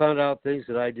 I found out things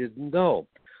that I didn't know.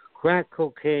 Crack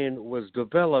cocaine was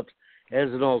developed as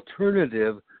an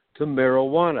alternative to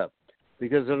marijuana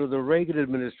because under the Reagan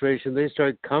administration, they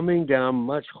started coming down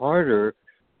much harder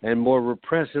and more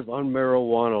repressive on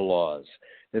marijuana laws.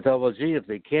 They thought, well, gee, if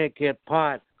they can't get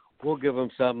pot, we'll give them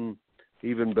something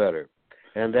even better.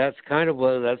 And that's kind of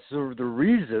that's the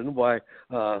reason why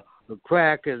the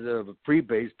crack is a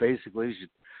freebase. Basically,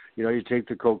 you take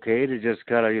the cocaine and just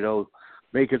kind of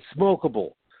make it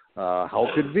smokable. How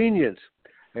convenient!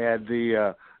 And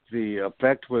the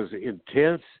effect was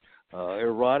intense,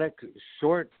 erotic,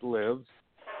 short-lived,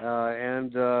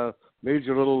 and made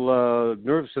your little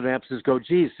nerve synapses go,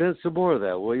 "Gee, send some more of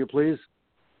that, will you, please?"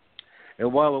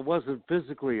 And while it wasn't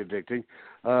physically addicting,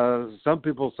 some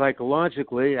people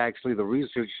psychologically, actually, the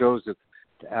research shows that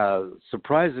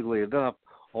surprisingly enough,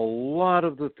 a lot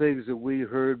of the things that we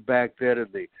heard back then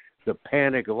in the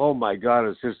panic of, oh, my God,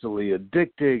 it's instantly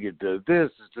addicting, it does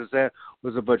this, it does that,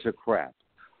 was a bunch of crap.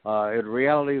 In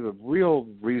reality, the real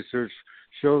research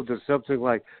showed that something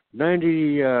like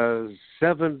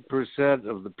 97%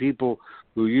 of the people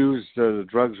who used the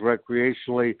drugs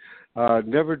recreationally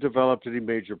never developed any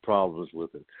major problems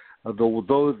with it. Though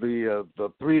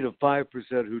the 3 to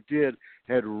 5% who did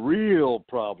had real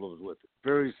problems with it,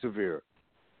 very severe.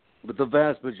 But the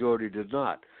vast majority did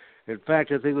not. In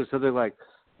fact, I think it was something like,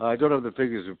 I don't have the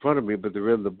figures in front of me, but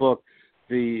they're in the book,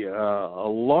 a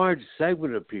large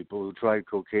segment of people who tried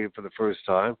cocaine for the first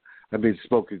time,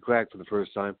 smoking crack for the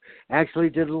first time, actually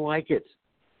didn't like it.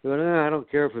 They went, I don't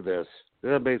care for this.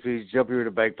 That makes me jump here in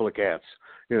a bag full of cats,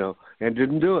 and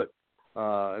didn't do it.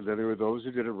 And then there were those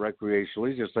who did it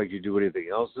recreationally, just like you do anything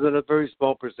else. And then a very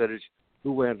small percentage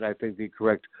who went, I think the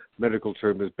correct medical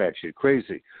term is batshit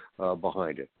crazy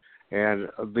behind it. And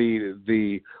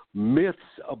the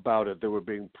myths about it that were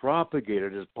being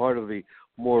propagated as part of the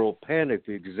moral panic,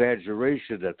 the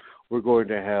exaggeration that we're going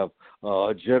to have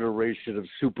a generation of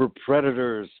super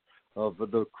predators, of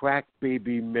the crack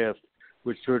baby myth,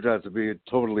 which turned out to be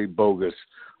totally bogus.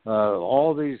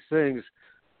 All these things,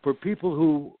 for people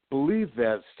who believe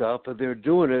that stuff and they're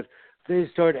doing it, they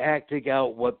start acting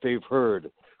out what they've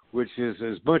heard, which is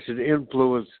as much an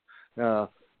influence.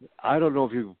 I don't know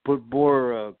if you put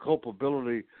more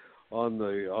culpability on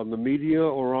the media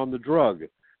or on the drug,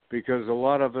 because a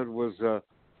lot of it was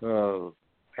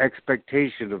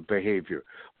expectation of behavior,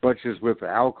 much as with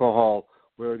alcohol,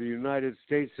 where the United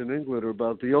States and England are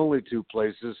about the only two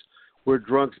places where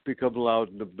drunks become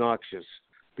loud and obnoxious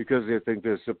because they think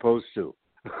they're supposed to.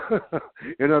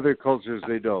 In other cultures,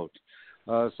 they don't.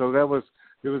 So there was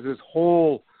this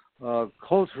whole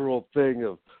cultural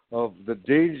thing of the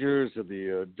dangers of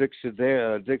the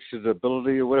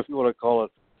addictionability, or whatever you want to call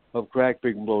it, of crack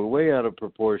being blown way out of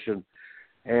proportion.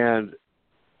 And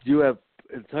you have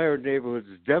entire neighborhoods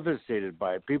devastated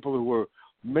by it. People who were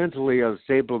mentally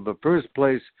unstable in the first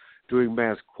place doing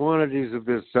mass quantities of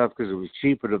this stuff because it was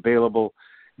cheap and available.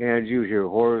 And you hear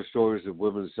horror stories of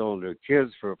women selling their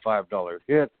kids for a $5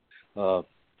 hit.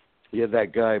 You had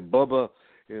that guy, Bubba,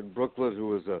 in Brooklyn, who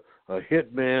was a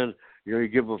hit man. You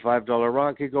give him a $5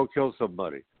 rock, he'd go kill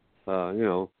somebody.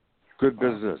 Good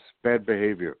business, bad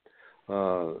behavior.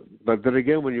 But then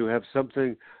again, when you have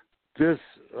something this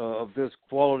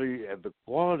quality, and the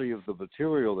quality of the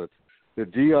material that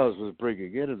Diaz was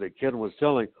bringing in and that Ken was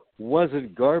selling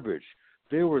wasn't garbage.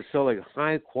 They were selling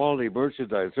high quality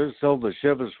merchandise. They're selling the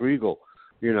Chivas Regal,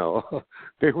 you know.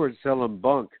 They weren't selling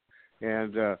bunk.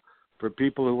 And for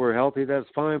people who were healthy, that's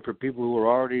fine. For people who were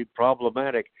already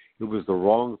problematic, it was the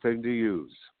wrong thing to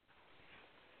use.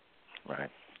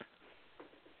 Right.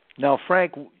 Now,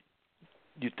 Frank,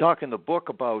 you talk in the book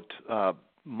about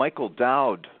Michael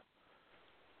Dowd.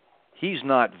 He's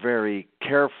not very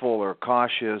careful or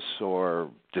cautious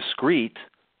or discreet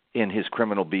in his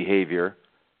criminal behavior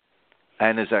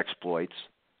and his exploits.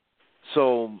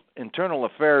 So Internal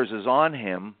Affairs is on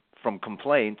him from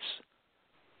complaints.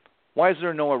 Why is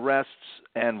there no arrests,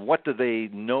 and what do they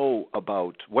know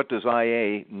about, what does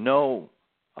IA know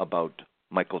about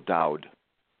Michael Dowd?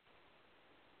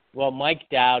 Well, Mike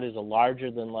Dowd is a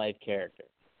larger-than-life character.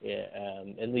 Yeah,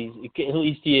 at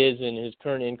least he is in his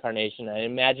current incarnation. I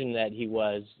imagine that he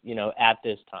was, you know, at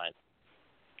this time.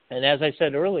 And as I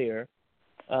said earlier,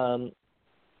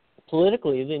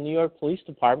 politically, the New York Police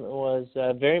Department was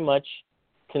very much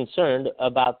concerned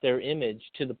about their image,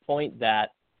 to the point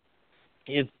that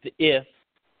if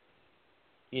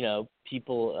you know,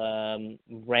 people,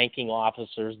 ranking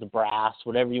officers, the brass,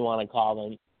 whatever you want to call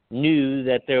them, knew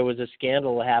that there was a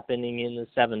scandal happening in the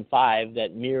 7-5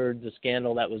 that mirrored the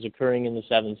scandal that was occurring in the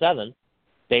 7-7,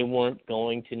 they weren't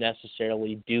going to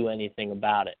necessarily do anything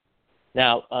about it.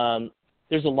 Now,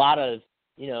 there's a lot of,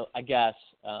 you know, I guess,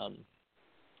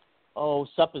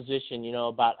 supposition, you know,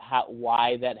 about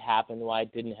why that happened, why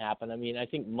it didn't happen. I mean, I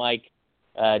think Mike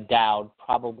Dowd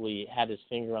probably had his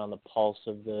finger on the pulse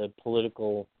of the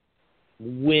political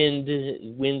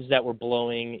winds that were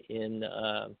blowing in,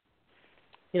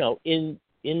 you know, in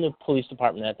the police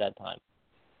department at that time.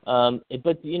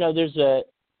 But you know, there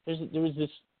was this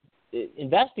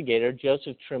investigator,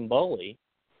 Joseph Trimboli,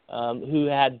 who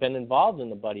had been involved in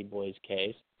the Buddy Boys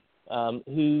case,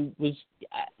 who was,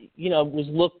 you know, was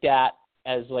looked at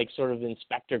as like sort of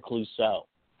Inspector Clouseau.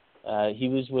 He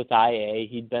was with IA.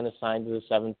 He'd been assigned to the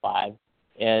 7-5,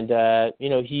 and you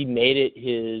know, he made it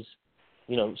his,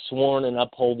 you know, sworn and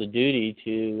upholded duty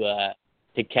to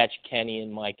catch Kenny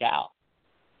and Mike out.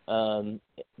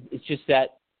 It's just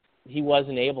that he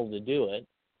wasn't able to do it,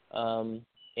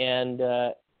 and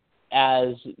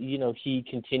as you know, he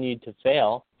continued to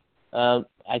fail.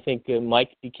 I think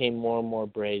Mike became more and more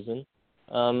brazen,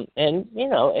 and you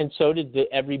know, and so did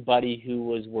everybody who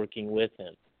was working with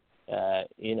him.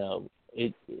 You know,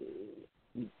 I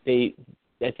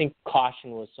think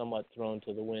caution was somewhat thrown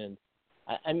to the wind.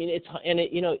 I mean,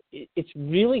 it's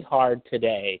really hard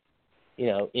today, you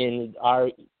know, in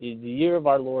the year of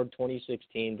our Lord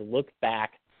 2016, to look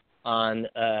back on,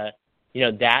 you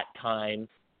know, that time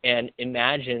and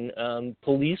imagine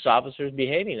police officers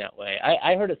behaving that way.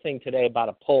 I heard a thing today about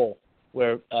a poll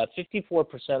where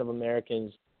 54% of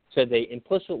Americans said they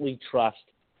implicitly trust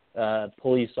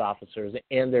police officers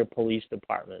and their police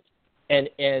departments. And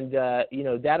you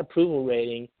know, that approval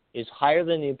rating is higher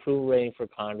than the approval rating for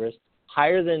Congress,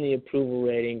 higher than the approval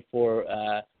rating for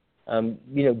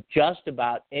you know, just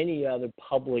about any other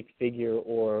public figure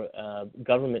or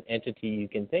government entity you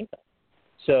can think of.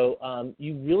 So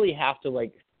you really have to,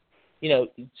 like, you know,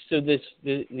 so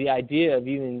the idea of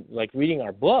even like reading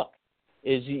our book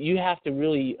is you have to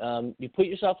really you put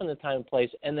yourself in the time and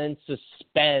place and then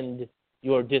suspend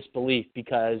your disbelief,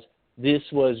 because this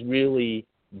was really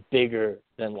bigger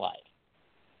than life.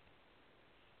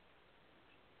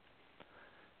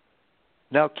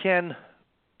 Now, Ken,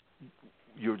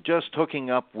 you're just hooking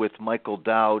up with Michael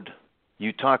Dowd.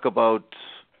 You talk about,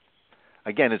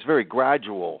 again, it's very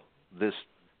gradual, this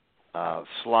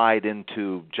slide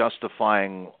into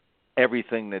justifying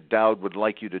everything that Dowd would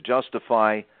like you to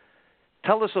justify.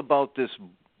 Tell us about this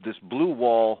blue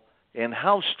wall and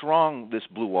how strong this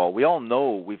blue wall. We all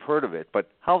know, we've heard of it, but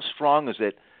how strong is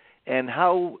it, and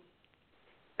how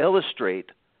illustrate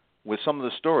with some of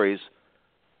the stories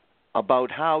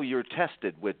about how you're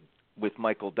tested with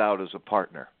Michael Dowd as a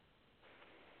partner?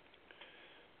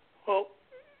 Well,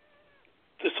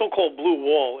 the so-called blue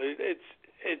wall, it's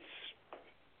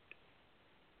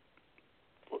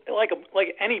like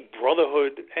any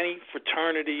brotherhood, any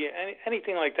fraternity,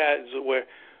 anything like that, is where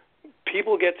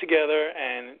people get together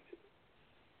and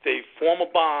they form a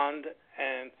bond.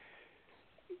 And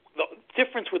the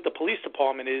difference with the police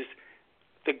department is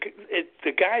the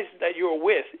guys that you're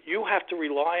with, you have to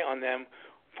rely on them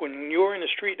when you're in the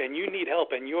street and you need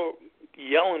help and you're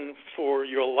yelling for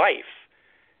your life.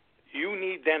 You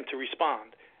need them to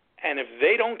respond. And if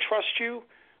they don't trust you,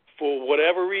 for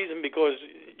whatever reason, because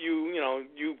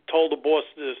you told the boss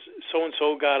this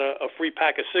so-and-so got a free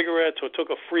pack of cigarettes or took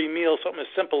a free meal, something as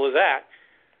simple as that,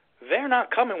 they're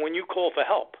not coming when you call for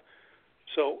help.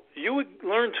 So you would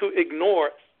learn to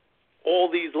ignore all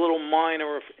these little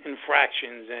minor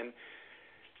infractions. And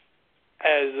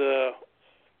as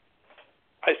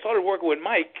I started working with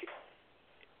Mike,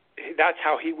 that's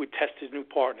how he would test his new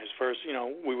partners. First,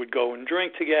 we would go and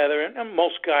drink together, and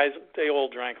most guys, they all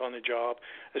drank on the job,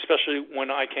 especially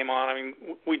when I came on. I mean,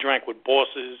 we drank with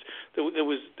bosses. There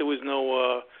was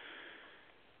no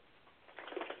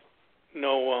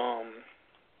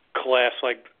class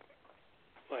like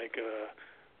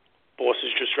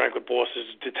bosses just drank with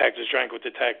bosses, detectives drank with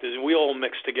detectives, and we all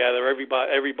mixed together.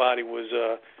 Everybody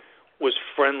was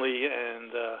friendly,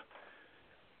 and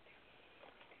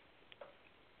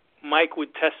Mike would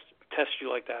test you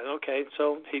like that. Okay,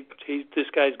 so this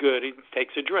guy's good. He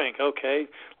takes a drink. Okay,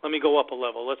 let me go up a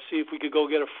level. Let's see if we could go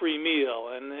get a free meal.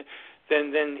 And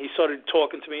then he started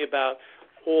talking to me about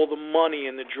all the money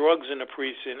and the drugs in the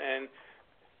precinct, and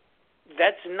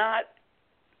that's not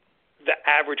the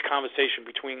average conversation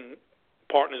between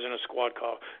partners in a squad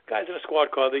car. Guys in a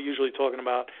squad car, they're usually talking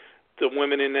about the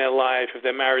women in their life. If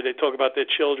they're married, they talk about their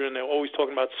children. They're always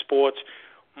talking about sports.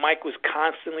 Mike was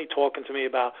constantly talking to me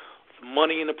about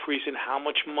money in the precinct, how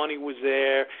much money was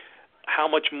there, how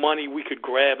much money we could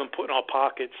grab and put in our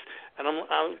pockets. And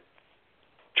I'm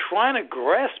trying to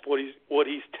grasp what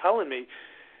he's telling me,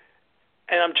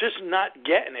 and I'm just not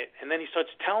getting it. And then he starts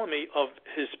telling me of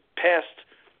his past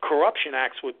corruption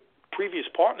acts with previous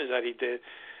partners that he did.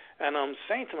 And I'm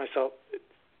saying to myself,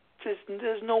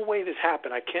 there's no way this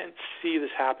happened. I can't see this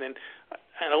happening.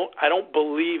 I don't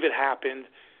believe it happened.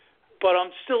 But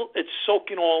it's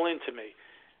soaking all into me.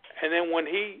 And then when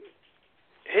he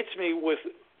hits me with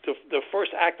the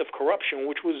first act of corruption,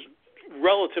 which was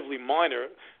relatively minor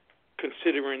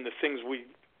considering the things we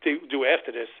do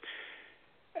after this,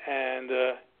 and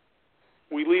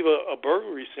we leave a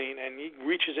burglary scene, and he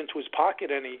reaches into his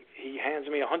pocket and he hands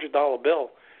me a $100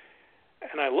 bill.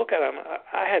 And I look at him.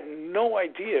 I had no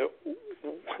idea.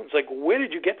 I was like, where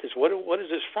did you get this? What is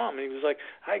this from? And he was like,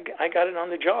 I got it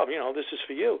on the job. This is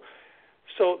for you.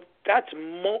 So that's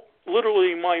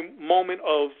literally my moment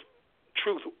of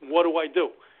truth. What do I do?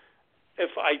 If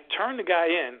I turn the guy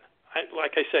in,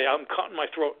 like I say, I'm cutting my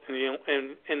throat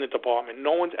in the department.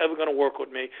 No one's ever going to work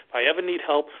with me. If I ever need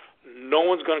help, no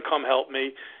one's going to come help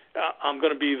me. I'm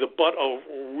going to be the butt of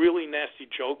really nasty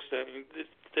jokes. I mean,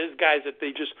 there's guys that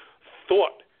they just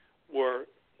thought were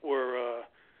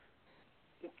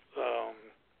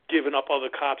giving up other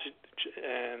cops,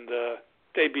 and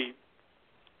they'd be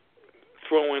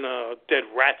throwing dead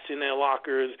rats in their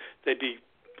lockers. They'd be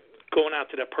going out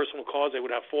to their personal cars. They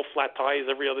would have 4 flat tires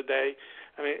every other day.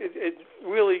 I mean, it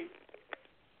really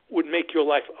would make your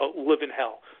life a living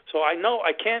hell. So I know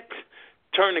I can't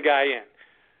turn the guy in.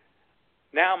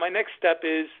 Now my next step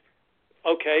is,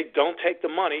 okay, don't take the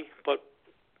money, but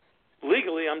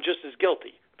legally I'm just as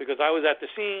guilty because I was at the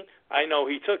scene. I know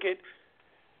he took it.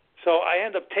 So I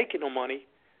end up taking the money,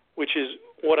 which is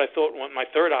what I thought my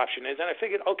third option is. And I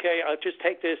figured, okay, I'll just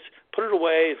take this, put it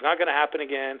away. It's not going to happen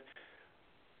again.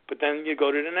 But then you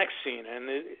go to the next scene, and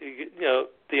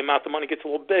the amount of money gets a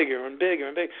little bigger and bigger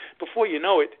and bigger. Before you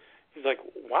know it, he's like,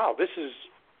 wow, this is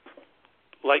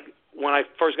like when I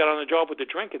first got on the job with the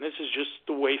drinking, this is just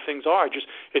the way things are.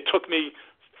 It took me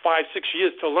 5-6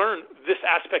 years to learn this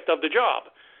aspect of the job.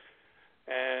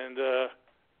 And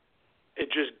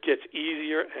it just gets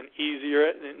easier and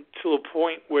easier to a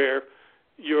point where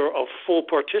you're a full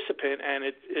participant, and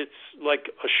it's like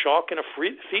a shock and a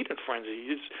feeding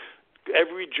frenzy.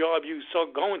 Every job you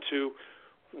start going to,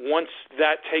 once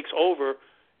that takes over,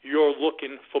 you're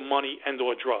looking for money and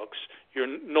or drugs. You're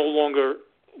no longer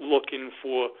looking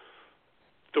for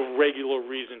the regular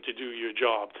reason to do your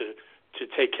job, to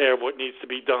take care of what needs to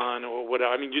be done or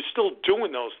whatever. I mean, you're still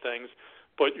doing those things,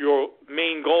 but your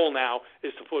main goal now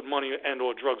is to put money and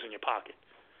or drugs in your pocket.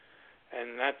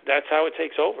 And that's how it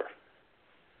takes over.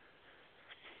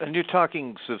 And you're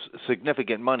talking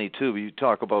significant money, too. You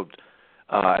talk about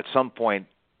at some point,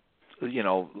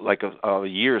 like a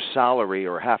year's salary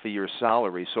or half a year's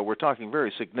salary. So we're talking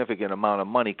very significant amount of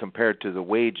money compared to the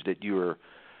wage that you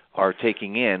are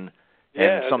taking in.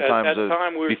 Yeah, and sometimes at that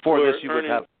time before this you would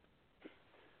have.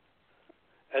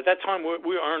 At that time, we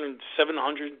were earning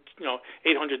 $700,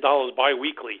 $800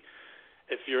 biweekly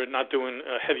if you're not doing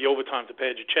heavy overtime to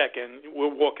pay your check. And we're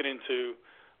walking into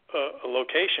a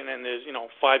location, and there's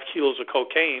 5 kilos of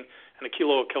cocaine, and a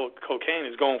kilo of cocaine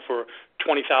is going for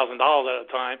 $20,000 at a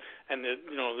time, and there's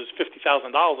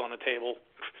 $50,000 on the table.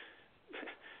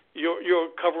 you're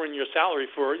covering your salary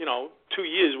for 2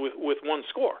 years with one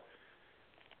score.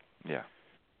 Yeah.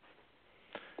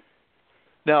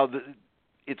 Now,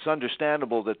 it's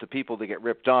understandable that the people that get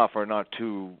ripped off are not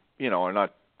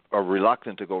are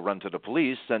reluctant to go run to the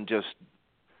police and just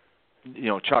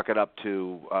chalk it up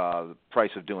to the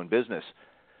price of doing business.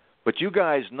 But you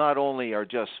guys not only are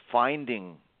just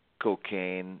finding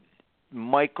cocaine,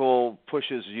 Michael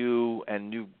pushes you,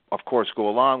 and you, of course, go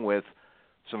along with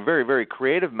some very, very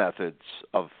creative methods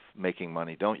of making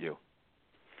money, don't you?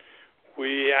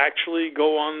 We actually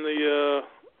go on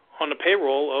the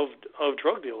payroll of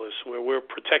drug dealers, where we're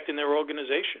protecting their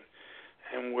organization,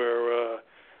 and we're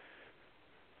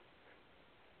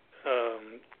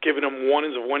giving them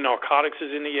warnings of when narcotics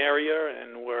is in the area,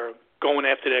 and we're going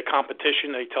after their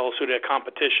competition. They tell us who their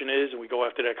competition is, and we go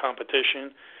after their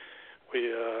competition.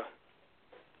 We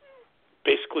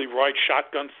basically ride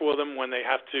shotgun for them when they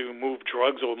have to move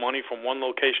drugs or money from one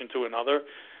location to another.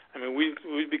 I mean,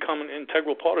 we've become an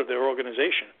integral part of their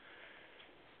organization.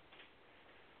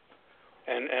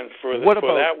 And for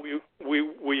that,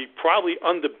 we probably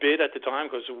underbid at the time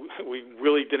because we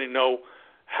really didn't know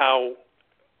how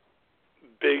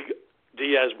big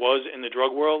Diaz was in the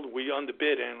drug world. We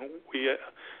underbid, and we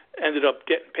ended up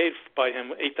getting paid by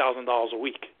him $8,000 a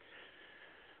week,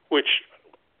 which,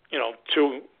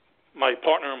 to my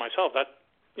partner and myself,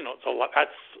 it's a lot. That's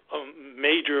a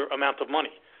major amount of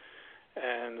money.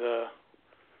 And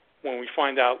when we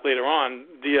find out later on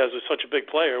Diaz is such a big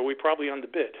player, we probably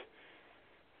underbid.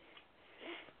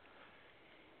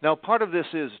 Now, part of this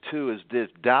is that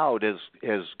Dowd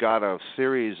has got a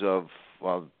series of,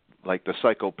 like the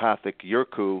psychopathic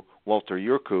Walter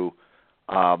Yurku.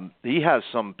 He has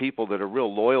some people that are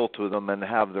real loyal to them and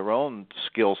have their own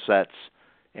skill sets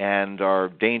and are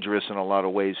dangerous in a lot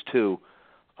of ways too.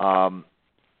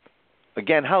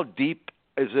 Again, how deep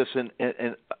is this?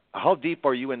 How deep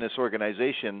are you in this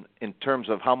organization in terms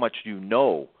of how much you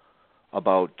know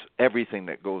about everything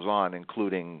that goes on,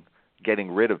 including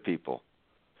getting rid of people?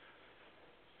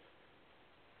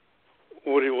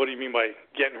 What do you mean by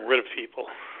getting rid of people?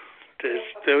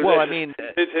 There's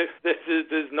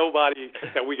nobody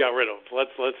that we got rid of.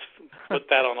 Let's put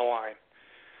that on the line.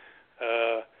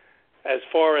 As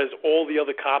far as all the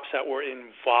other cops that were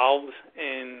involved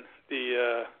in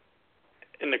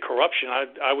the corruption,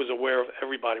 I was aware of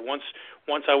everybody. Once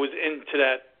I was into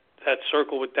that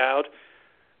circle with Dowd,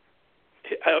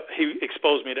 he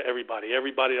exposed me to everybody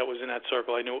that was in that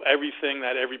circle. I knew everything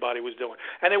that everybody was doing,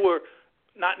 and they were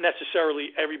not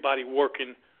necessarily everybody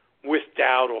working with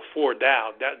Dowd or for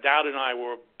Dowd. Dowd and I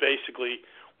were basically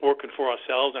working for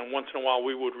ourselves, and once in a while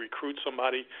we would recruit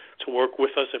somebody to work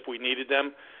with us if we needed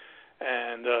them.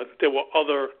 And there were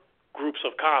other groups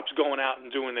of cops going out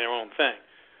and doing their own thing,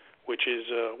 which is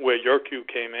where Yurku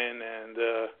came in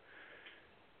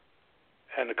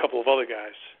and a couple of other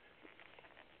guys.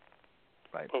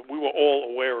 Right. But we were all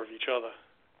aware of each other.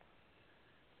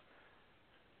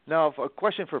 Now, a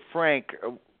question for Frank.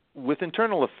 With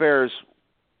internal affairs,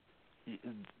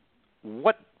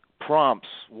 what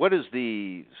is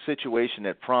the situation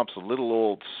that prompts a little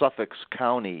old Suffolk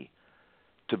County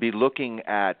to be looking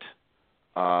at,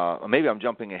 maybe I'm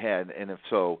jumping ahead, and if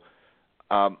so,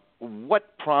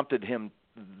 what prompted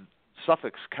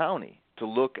Suffolk County, to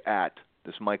look at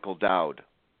this Michael Dowd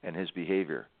and his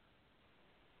behavior?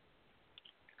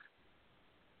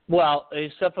 Well,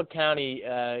 Suffolk County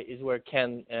is where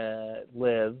Ken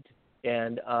lived,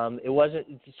 and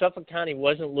Suffolk County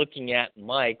wasn't looking at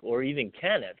Mike or even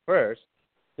Ken at first.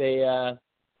 It's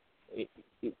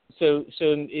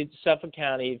Suffolk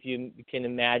County. If you can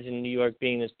imagine New York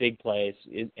being this big place,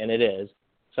 and it is,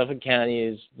 Suffolk County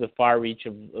is the far reach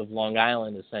of Long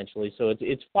Island, essentially. So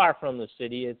it's far from the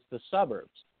city. It's the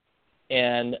suburbs,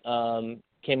 and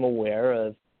became aware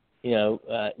of.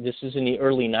 This is in the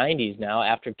early 90s now,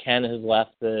 after Ken has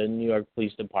left the New York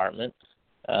Police Department.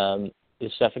 The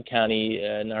Suffolk County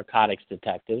narcotics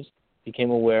detectives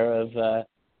became aware of,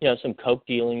 some coke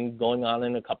dealing going on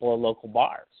in a couple of local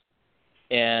bars.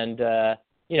 And,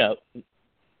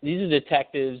 these are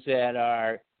detectives that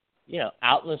are,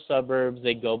 out in the suburbs.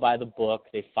 They go by the book.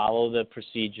 They follow the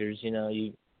procedures.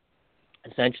 You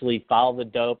essentially follow the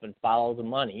dope and follow the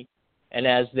money. And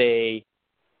as they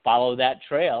follow that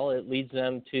trail, it leads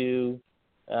them to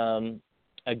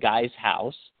a guy's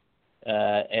house,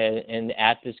 and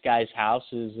at this guy's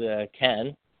house is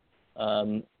Ken,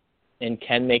 and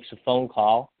Ken makes a phone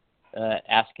call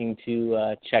asking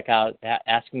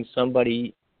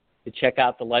somebody to check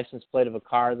out the license plate of a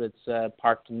car that's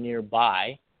parked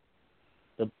nearby.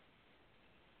 The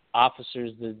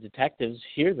officers, the detectives,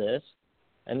 hear this,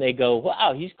 And they go,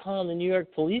 wow, he's calling the New York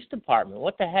Police Department.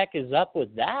 What the heck is up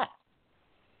with that?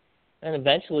 And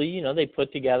eventually, you know, they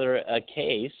put together a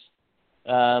case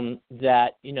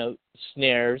that, you know,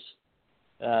 snares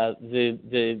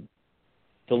the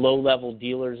low-level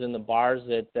dealers in the bars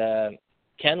that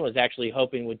Ken was actually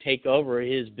hoping would take over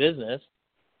his business.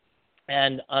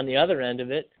 And on the other end of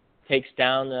it, takes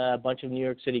down a bunch of New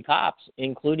York City cops,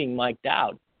 including Mike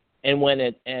Dowd. And when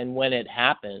it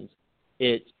happens,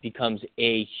 it becomes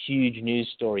a huge news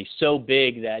story, so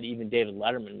big that even David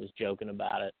Letterman was joking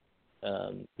about it,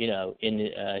 you know, in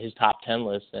his top 10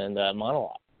 list and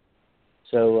monologue.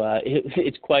 So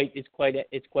it's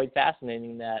quite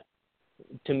fascinating that,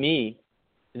 to me,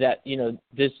 that, you know,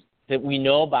 that we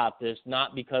know about this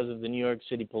not because of the New York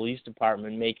City Police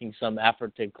Department making some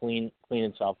effort to clean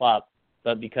itself up,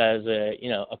 but because you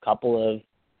know, a couple of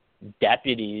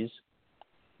deputies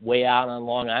way out on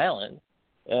Long Island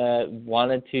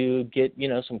wanted to get, you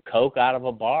know, some coke out of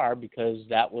a bar because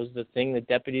that was the thing that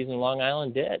deputies in Long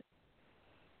Island did.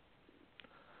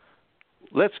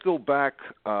 Let's go back,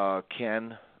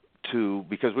 Ken,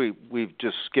 because we've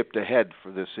just skipped ahead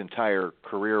for this entire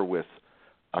career with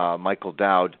Michael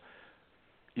Dowd.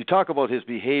 You talk about his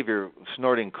behavior,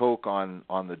 snorting coke on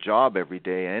the job every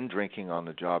day and drinking on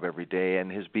the job every day, and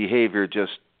his behavior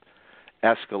just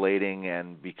escalating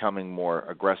and becoming more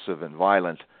aggressive and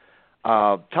violent.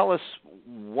 Tell us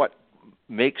what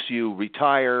makes you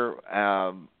retire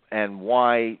and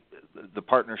why the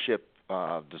partnership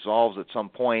dissolves at some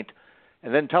point,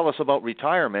 and then tell us about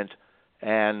retirement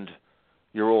and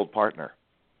your old partner.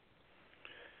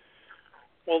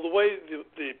 Well, the way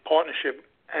the partnership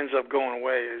ends up going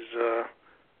away is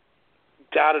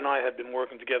Dad and I had been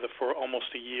working together for almost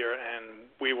a year, and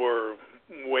we were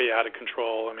way out of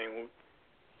control. I mean,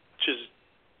 just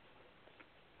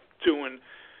doing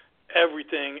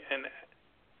everything and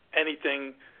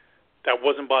anything that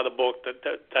wasn't by the book.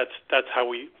 That's how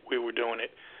we were doing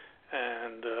it,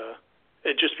 and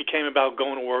it just became about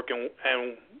going to work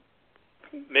and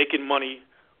making money.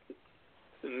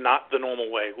 Not the normal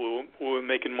way. We were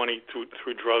making money through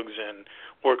drugs and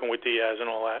working with Diaz and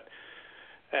all that.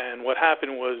 And what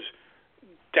happened was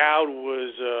Dowd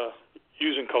was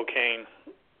using cocaine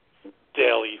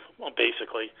daily,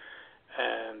 basically,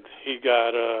 and he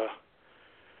got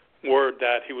word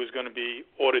that he was going to be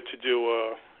ordered to do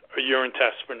a urine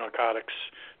test for narcotics.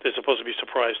 They're supposed to be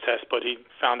surprise tests, but he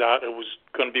found out it was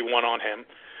going to be one on him.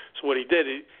 So what he did,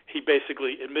 he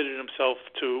basically admitted himself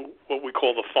to what we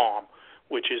call the farm,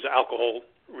 which is alcohol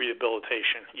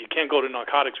rehabilitation. You can't go to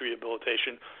narcotics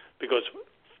rehabilitation because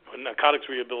with narcotics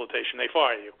rehabilitation, they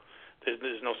fire you.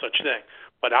 There's no such thing.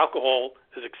 But alcohol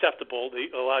is acceptable. They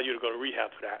allow you to go to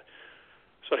rehab for that.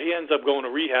 So he ends up going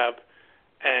to rehab,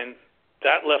 and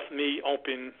that left me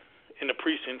open in the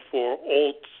precinct for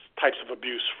all types of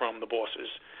abuse from the bosses.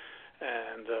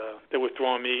 And they were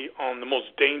throwing me on the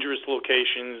most dangerous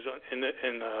locations in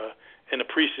the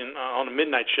precinct on a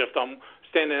midnight shift. I'm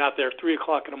standing out there 3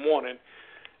 o'clock in the morning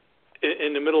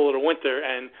in the middle of the winter,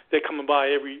 and they're coming by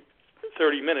every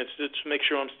 30 minutes to make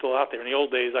sure I'm still out there. In the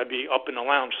old days, I'd be up in the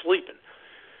lounge sleeping.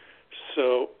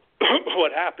 So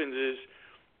what happens is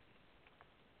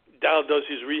Dowd does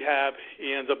his rehab.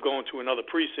 He ends up going to another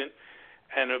precinct,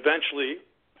 and eventually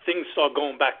things start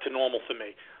going back to normal for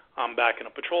me. I'm back in a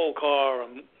patrol car.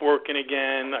 I'm working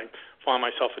again. I find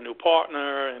myself a new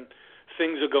partner, and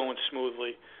things are going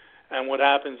smoothly. And what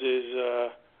happens is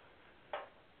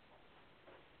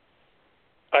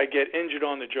I get injured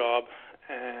on the job,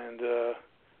 and the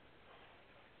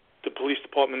police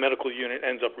department medical unit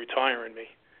ends up retiring me.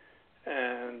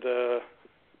 And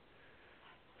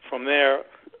from there,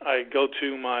 I go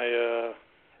to my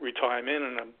retirement,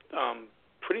 and I'm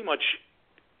pretty much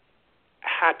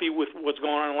happy with what's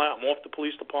going on in life. I'm off the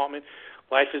police department.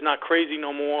 Life is not crazy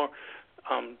no more.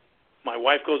 My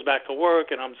wife goes back to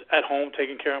work, and I'm at home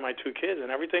taking care of my 2 kids,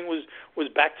 and everything was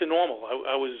back to normal.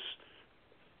 I was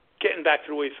getting back to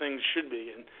the way things should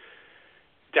be. And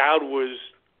Dowd was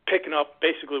picking up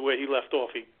basically where he left off.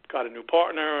 He got a new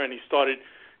partner, and he started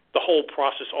the whole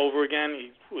process over again.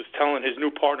 He was telling his new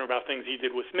partner about things he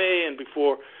did with me, and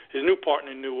before his new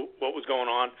partner knew what was going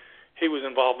on, he was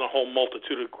involved in a whole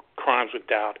multitude of crimes with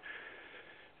Dowd.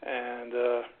 And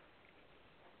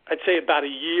I'd say about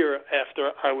a year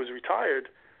after I was retired,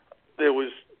 there was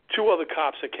 2 other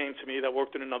cops that came to me that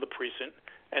worked in another precinct,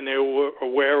 and they were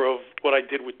aware of what I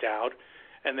did with Dowd,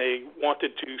 and they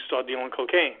wanted to start dealing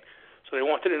cocaine. So they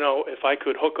wanted to know if I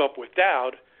could hook up with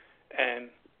Dowd and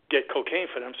get cocaine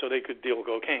for them so they could deal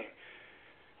cocaine.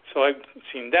 So I've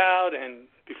seen Dowd, and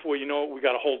before you know it, we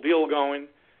got a whole deal going,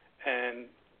 and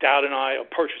Dowd and I are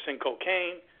purchasing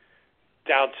cocaine.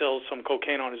 Dowd sells some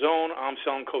cocaine on his own. I'm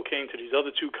selling cocaine to these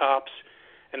other two cops.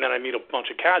 And then I meet a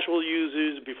bunch of casual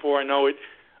users. Before I know it,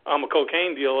 I'm a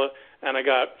cocaine dealer, and I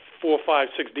got 4, 5,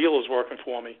 6 dealers working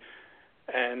for me.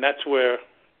 And that's where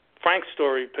Frank's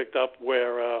story picked up,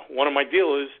 where one of my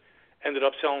dealers ended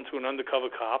up selling to an undercover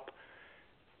cop.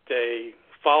 They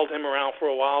followed him around for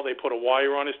a while. They put a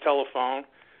wire on his telephone.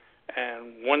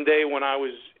 And one day when I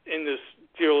was in this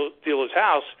dealer's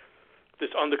house, this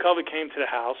undercover came to the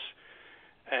house,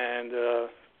 and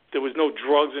there was no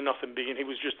drugs or nothing being. He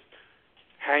was just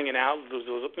hanging out. It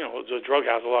was a drug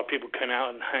house. A lot of people come out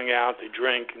and hang out. They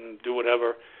drink and do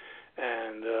whatever.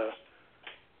 And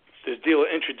this dealer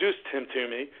introduced him to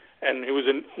me, and he was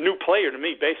a new player to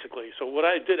me, basically. So what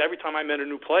I did every time I met a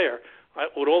new player,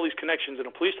 with all these connections in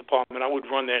the police department, I would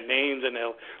run their names and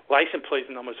their license plate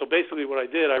numbers. So basically what I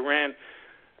did, I ran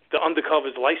the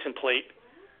undercover's license plate,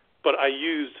 but I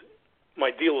used my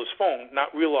dealer's phone,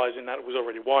 not realizing that it was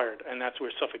already wired. And that's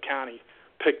where Suffolk County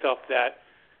picked up that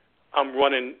I'm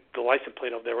running the license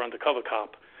plate of their undercover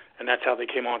cop. And that's how they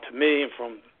came on to me. And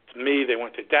from me, they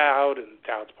went to Dowd and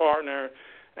Dowd's partner.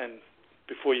 And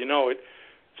before you know it,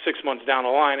 6 months down the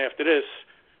line after this,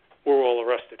 we're all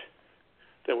arrested.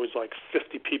 There was like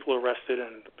 50 people arrested,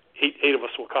 and eight of us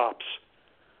were cops.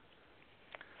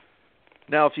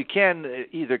 Now, if you can,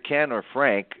 either Ken or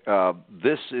Frank,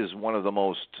 this is one of the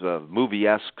most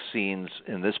movie-esque scenes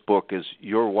in this book. Is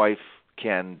your wife,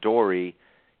 Ken, Dori,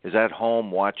 is at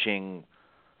home watching,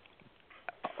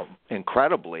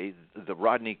 incredibly, the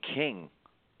Rodney King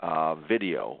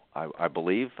video, I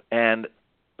believe, and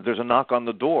there's a knock on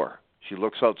the door. She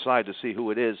looks outside to see who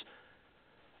it is.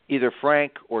 Either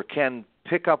Frank or Ken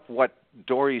pick up what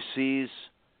Dori sees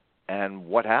and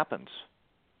what happens.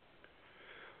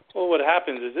 Well, what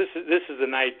happens is this is the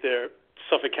night there.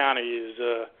 Suffolk County is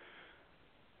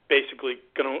basically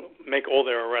going to make all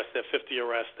their arrests, their 50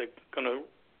 arrests. They're going to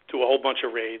do a whole bunch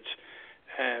of raids.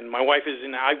 And my wife is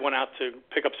in. I went out to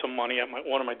pick up some money at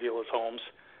one of my dealers' homes.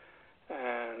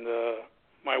 And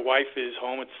my wife is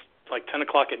home. It's like 10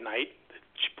 o'clock at night.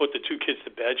 She put the two kids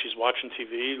to bed. She's watching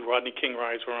TV. Rodney King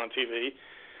riots were on TV.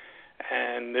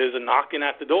 And there's a knocking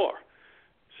at the door.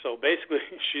 So basically,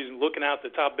 she's looking out the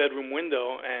top bedroom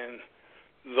window, and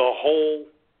the whole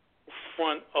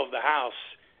front of the house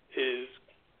is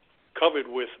covered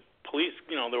with police.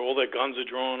 All their guns are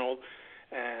drawn,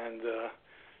 and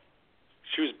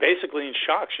she was basically in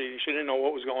shock. She didn't know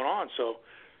what was going on, so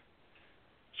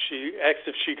she asked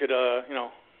if she could,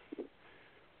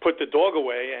 put the dog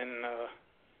away. And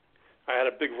I had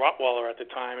a big Rottweiler at the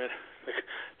time, and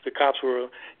the cops were,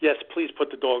 yes, please put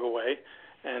the dog away.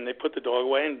 And they put the dog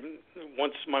away, and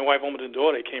once my wife opened the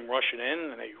door, they came rushing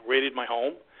in, and they raided my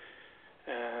home.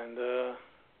 And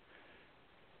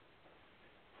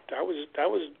that was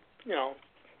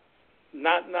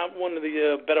not one of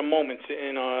the better moments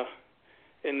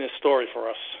in this story for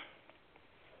us.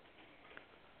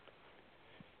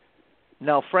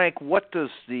 Now, Frank, what do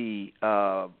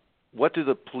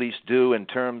the police do in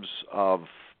terms of?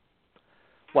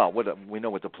 Well, we know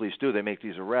what the police do. They make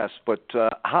these arrests. But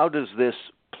how does this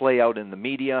play out in the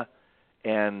media,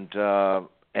 and how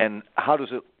does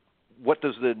it? What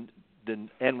does the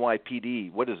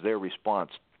NYPD? What is their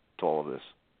response to all of this?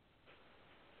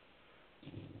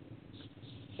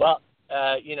 Well,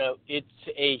 it's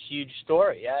a huge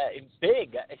story. It's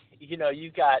big.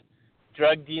 You got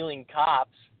drug dealing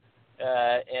cops,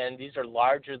 and these are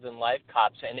larger than life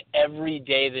cops. And every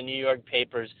day the New York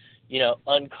papers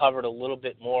uncovered a little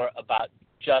bit more about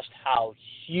just how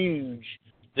huge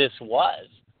this was.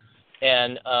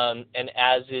 And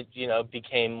as it,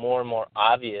 became more and more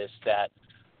obvious that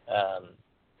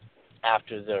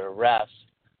after their arrests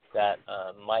that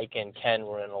Mike and Ken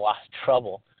were in a lot of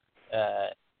trouble,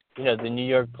 the New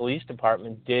York Police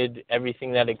Department did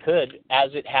everything that it could,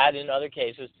 as it had in other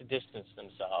cases, to distance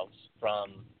themselves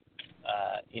from,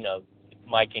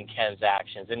 Mike and Ken's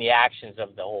actions and the actions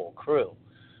of the whole crew.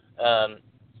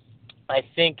 I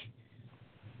think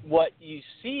what you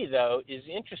see, though, is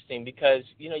interesting because,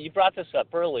 you brought this up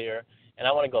earlier, and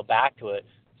I want to go back to it.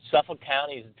 Suffolk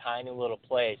County is a tiny little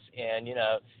place, and,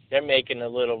 they're making a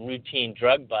little routine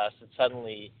drug bust that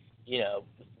suddenly,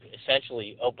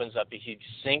 essentially opens up a huge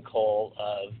sinkhole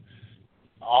of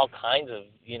all kinds of,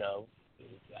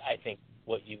 I think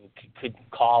what you could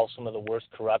call some of the worst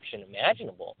corruption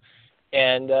imaginable.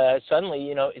 And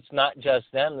suddenly, it's not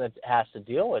just them that has to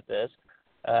deal with this.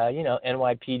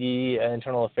 NYPD,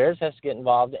 Internal Affairs, has to get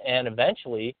involved, and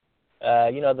eventually,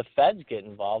 the feds get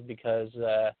involved because,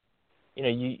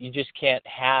 you just can't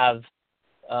have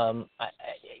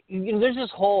there's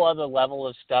this whole other level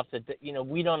of stuff that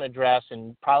we don't address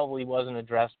and probably wasn't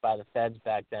addressed by the feds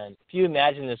back then. If you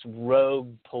imagine this rogue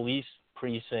police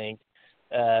precinct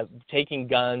taking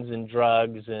guns and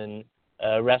drugs and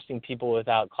arresting people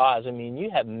without cause, I mean, you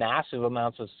have massive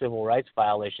amounts of civil rights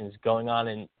violations going on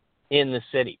in the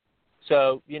city.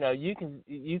 So, you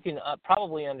can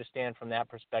probably understand from that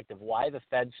perspective why the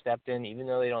feds stepped in, even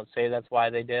though they don't say that's why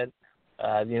they did.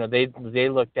 They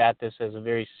looked at this as a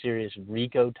very serious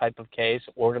RICO type of case,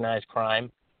 organized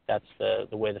crime. That's the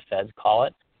way the feds call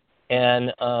it.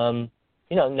 And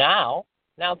now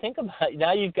think about it.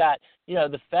 Now you've got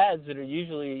the feds that are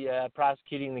usually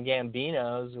prosecuting the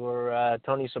Gambinos or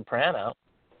Tony Soprano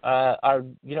are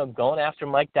going after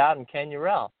Mike Dowd and Ken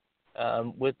Eurell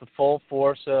with the full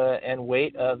force and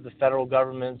weight of the federal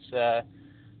government's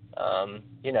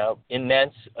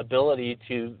immense ability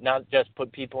to not just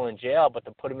put people in jail, but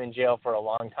to put them in jail for a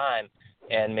long time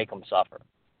and make them suffer.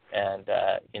 And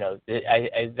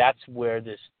that's where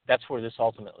this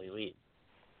ultimately leads,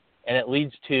 and it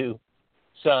leads to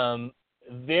some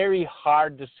very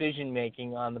hard decision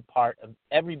making on the part of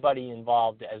everybody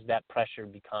involved as that pressure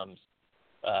becomes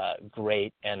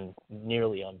great and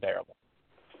nearly unbearable.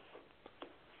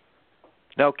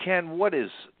 Now, Ken, what is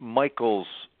Michael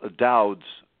Dowd's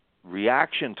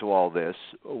reaction to all this?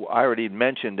 I already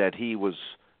mentioned that he was,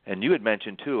 and you had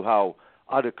mentioned too, how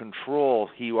out of control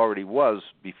he already was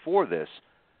before this.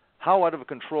 How out of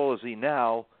control is he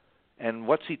now, and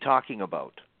what's he talking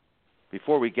about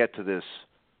before we get to this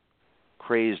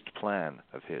crazed plan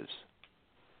of his?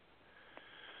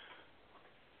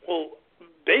 Well,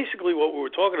 basically what we were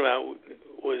talking about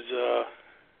was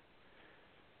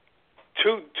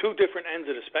two different ends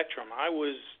of the spectrum. I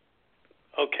was,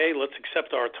 okay, let's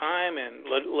accept our time and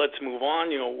let's move on.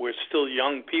 We're still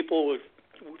young people.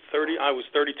 I was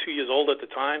 32 years old at the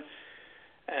time,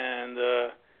 and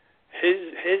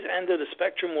his end of the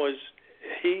spectrum was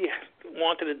he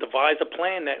wanted to devise a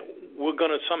plan that we're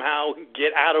going to somehow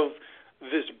get out of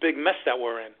this big mess that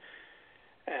we're in.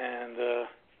 And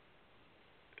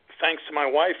thanks to my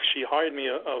wife, she hired me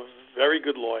a very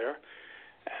good lawyer,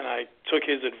 and I took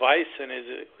his advice and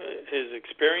his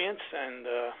experience and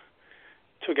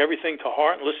took everything to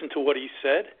heart and listened to what he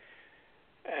said.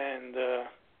 And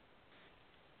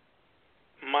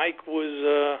Mike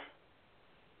was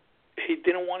he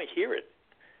didn't want to hear it.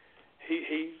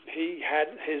 He had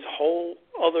his whole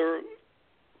other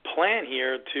plan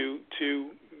here to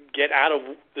get out of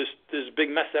this big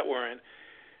mess that we're in.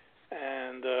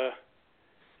 And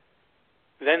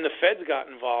then the feds got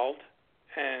involved,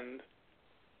 and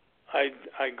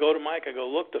I go to Mike, I go,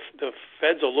 look, the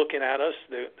feds are looking at us.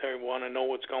 They want to know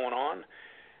what's going on.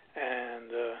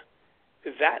 And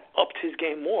that upped his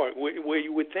game more, where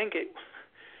you would think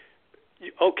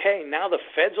okay, now the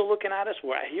feds are looking at us.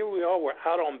 Here we are, we're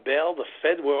out on bail.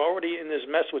 We're already in this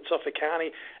mess with Suffolk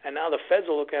County, and now the feds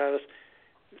are looking at us.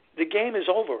 The game is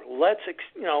over. Let's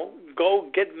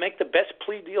go make the best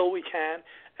plea deal we can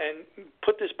and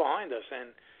put this behind us. And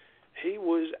he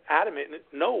was adamant.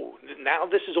 No, now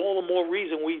this is all the more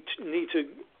reason we need to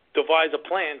devise a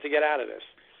plan to get out of this.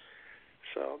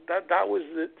 So that was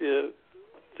the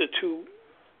two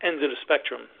ends of the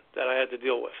spectrum that I had to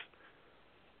deal with.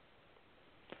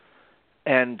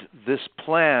 And this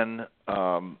plan,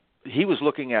 he was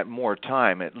looking at more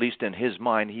time, at least in his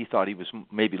mind. He thought he was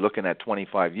maybe looking at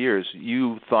 25 years.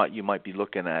 You thought you might be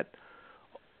looking at,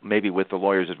 maybe with the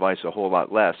lawyer's advice, a whole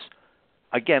lot less.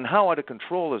 Again, how out of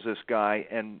control is this guy?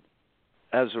 And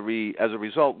as a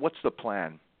result, what's the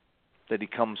plan that he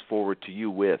comes forward to you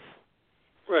with?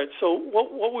 Right. So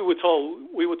what we were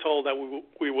told that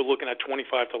we were looking at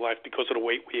 25 to life because of the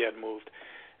weight we had moved.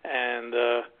 And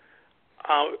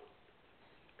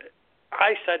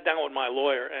I sat down with my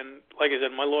lawyer, and like I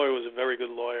said, my lawyer was a very good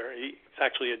lawyer. He's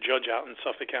actually a judge out in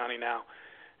Suffolk County now.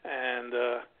 And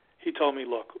he told me,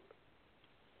 look,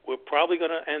 we're probably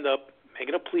going to end up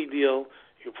making a plea deal.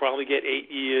 You'll probably get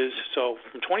 8 years. So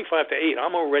from 25 to 8,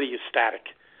 I'm already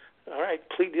ecstatic. All right,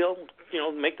 plea deal,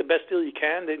 make the best deal you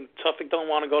can. Then Suffolk don't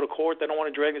want to go to court. They don't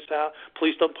want to drag us out.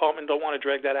 Police department don't want to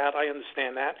drag that out. I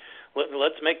understand that.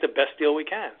 Let's make the best deal we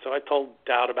can. So I told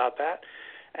Dowd about that,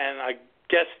 and I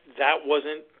guess that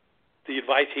wasn't the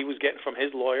advice he was getting from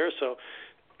his lawyer. So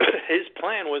his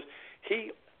plan was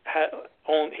he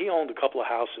owned a couple of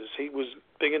houses. He was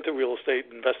big into real estate,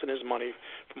 investing his money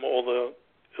from all the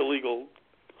illegal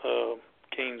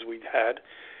gains we'd had.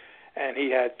 And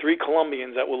he had 3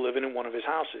 Colombians that were living in one of his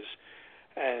houses.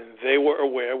 And they were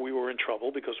aware we were in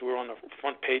trouble because we were on the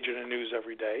front page of the news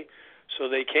every day. So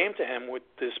they came to him with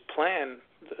this plan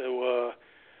to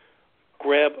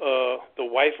grab the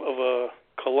wife of a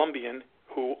Colombian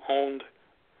who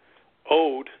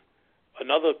owed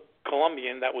another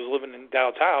Colombian that was living in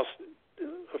Dowd's house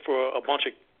for a bunch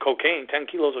of cocaine, 10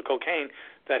 kilos of cocaine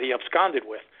that he absconded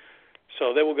with.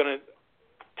 So they were going to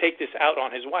take this out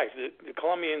on his wife. The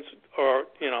Colombians are,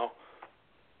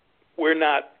 we're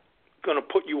not going to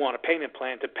put you on a payment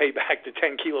plan to pay back the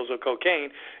 10 kilos of cocaine.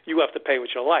 You have to pay with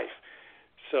your life.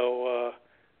 So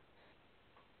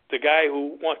the guy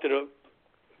who wanted to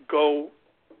go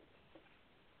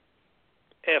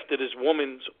after this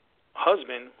woman's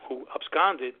husband who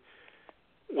absconded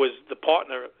was the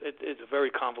partner. It's a very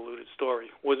convoluted story.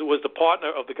 Was the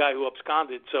partner of the guy who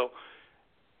absconded. So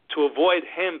to avoid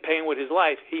him paying with his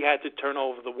life, he had to turn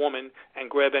over the woman and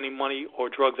grab any money or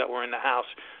drugs that were in the house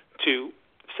to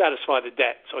satisfy the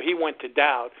debt. So he went to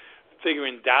Dowd,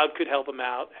 figuring Dowd could help him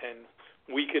out, and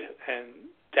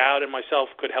Dowd and myself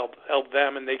could help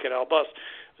them, and they could help us.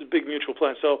 It was a big mutual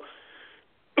plan. So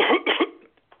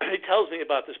he tells me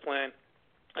about this plan.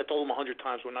 I told him 100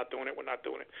 times, we're not doing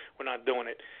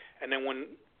it. And then when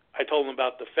I told him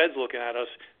about the feds looking at us,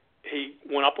 he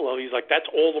went up a level. He's like, that's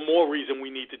all the more reason we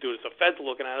need to do this. The feds are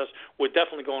looking at us. We're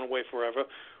definitely going away forever.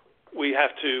 We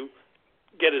have to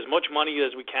get as much money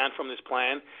as we can from this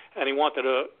plan. And he wanted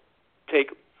to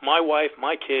take my wife,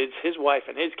 my kids, his wife,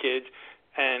 and his kids,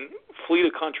 and flee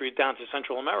the country down to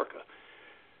Central America.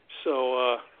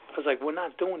 So I was like, we're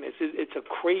not doing this. It's a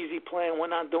crazy plan. We're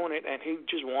not doing it. And he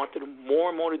just wanted more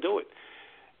and more to do it.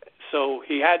 So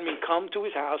he had me come to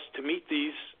his house to meet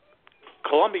these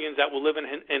Colombians that were living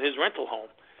in his rental home.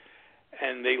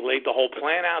 And they laid the whole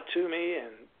plan out to me.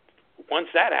 And once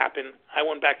that happened, I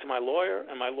went back to my lawyer,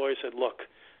 and my lawyer said, look,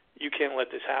 you can't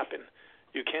let this happen.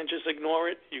 You can't just ignore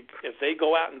it. If they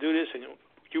go out and do this, and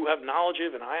you have knowledge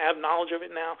of it, and I have knowledge of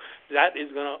it now, that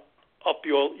is going to up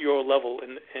your level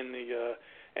in the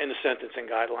sentencing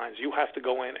guidelines. You have to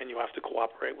go in and you have to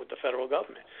cooperate with the federal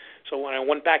government. So when I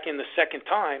went back in the second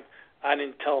time, I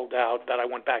didn't tell Dowd that I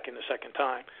went back in the second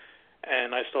time,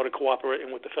 and I started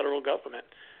cooperating with the federal government.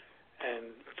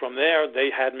 And from there, they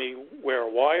had me wear a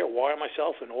wire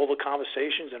myself, and all the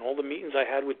conversations and all the meetings I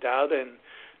had with Dowd and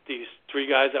these three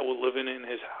guys that were living in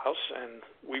his house, and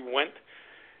we went,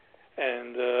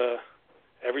 and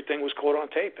everything was caught on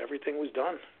tape. Everything was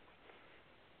done.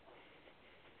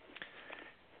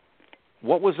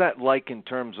 What was that like in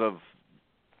terms of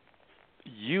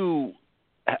you,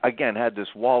 again, had this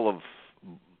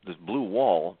blue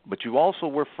wall, but you also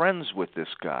were friends with this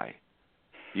guy.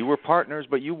 You were partners,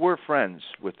 but you were friends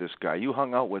with this guy. You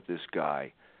hung out with this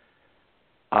guy.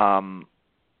 How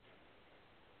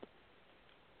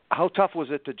tough was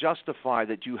it to justify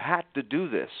that you had to do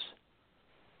this,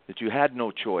 that you had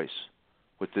no choice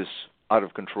with this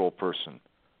out-of-control person?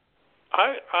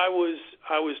 I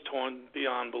was torn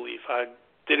beyond belief. I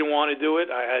didn't want to do it.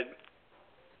 I had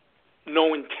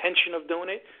no intention of doing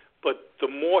it, but the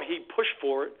more he pushed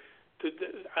for it,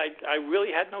 I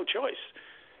really had no choice.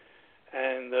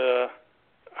 And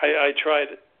I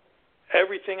tried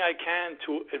everything I can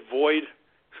to avoid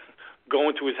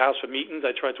going to his house for meetings.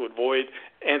 I tried to avoid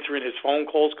answering his phone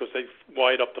calls because they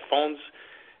wired up the phones.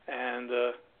 And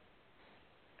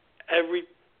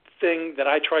everything that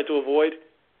I tried to avoid,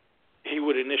 he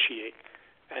would initiate.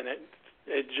 And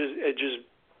it just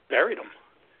buried him.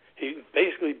 He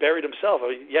basically buried himself.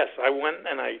 Yes, I went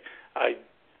and I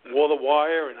wore the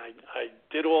wire and I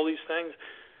did all these things.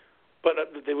 But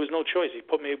there was no choice. He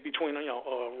put me between a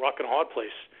rock and a hard place.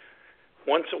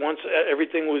 Once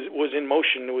everything was in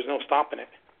motion, there was no stopping it.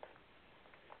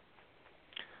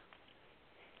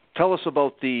 Tell us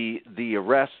about the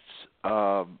arrests,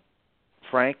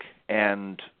 Frank,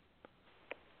 and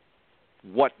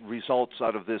what results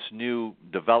out of this new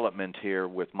development here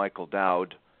with Michael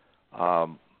Dowd.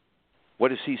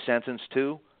 What is he sentenced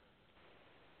to?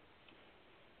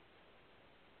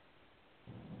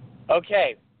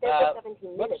 Okay. There's a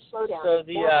 17-minute slowdown.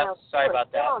 So sorry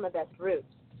about that. Still on the best route.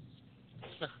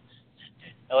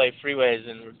 LA freeways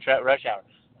and rush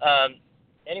hour.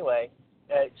 Anyway,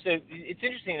 so it's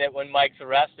interesting that when Mike's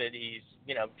arrested, he's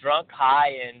drunk,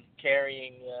 high, and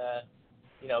carrying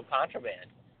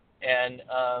contraband, and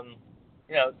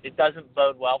it doesn't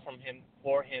bode well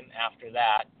for him after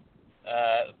that.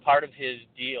 Part of his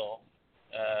deal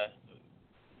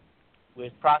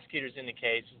with prosecutors in the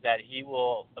case is that he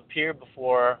will appear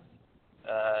before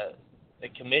the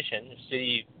commission, the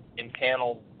city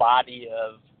impaneled body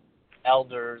of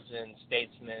elders and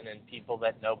statesmen and people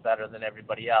that know better than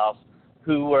everybody else,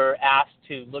 who were asked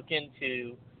to look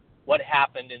into what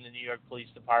happened in the New York Police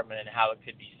Department and how it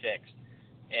could be fixed.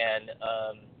 And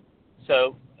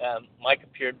so Mike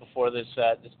appeared before this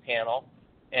panel,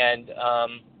 and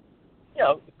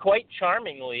quite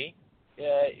charmingly,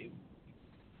 laid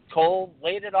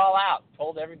it all out,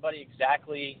 told everybody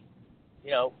exactly,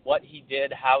 what he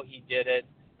did, how he did it,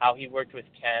 how he worked with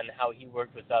Ken, how he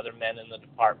worked with other men in the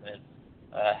department,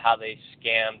 how they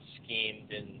scammed,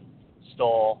 schemed, and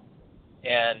stole.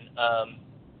 And,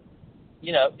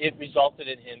 it resulted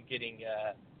in him getting,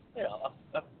 a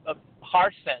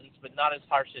harsh sentence, but not as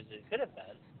harsh as it could have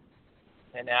been.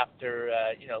 And after,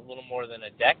 a little more than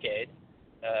a decade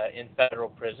in federal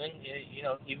prison,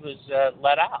 he was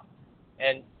let out.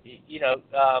 And,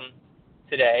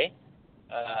 today,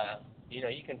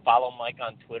 you can follow Mike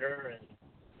on Twitter, and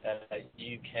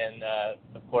you can,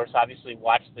 of course, obviously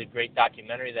watch the great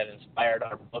documentary that inspired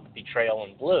our book, Betrayal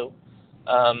in Blue.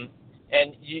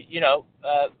 And,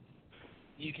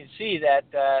 you can see that,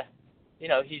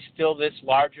 he's still this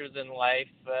larger-than-life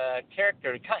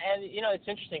character. And, it's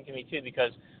interesting to me, too,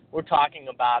 because we're talking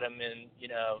about him in,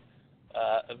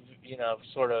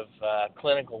 sort of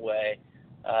clinical way.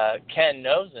 Ken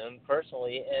knows him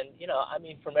personally, and,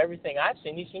 from everything I've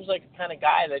seen, he seems like the kind of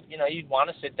guy that, you'd want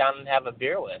to sit down and have a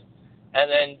beer with, and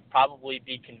then probably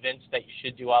be convinced that you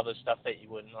should do all the stuff that you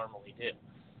wouldn't normally do.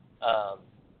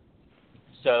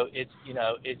 So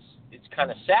it's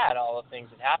kind of sad, all the things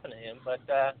that happened to him, but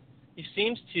he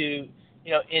seems to,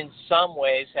 in some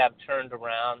ways have turned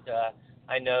around.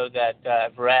 I know that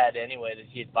I've read, anyway, that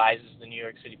he advises the New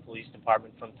York City Police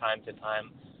Department from time to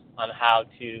time on how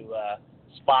to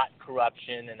spot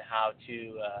corruption and how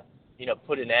to,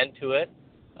 put an end to it.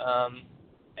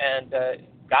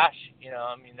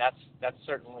 That's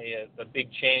certainly a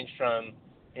big change from,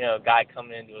 a guy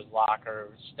coming into his locker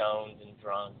stoned and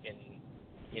drunk and,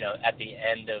 at the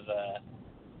end of a,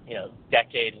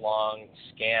 decade-long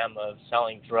scam of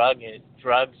selling drugs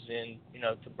in,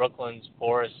 to Brooklyn's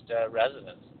poorest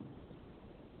residents.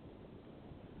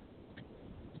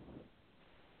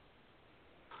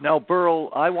 Now, Burl,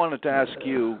 I wanted to ask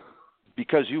you,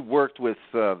 because you worked with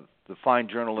the fine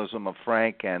journalism of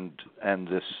Frank and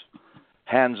this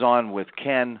hands-on with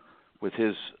Ken, with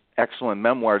his excellent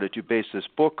memoir that you based this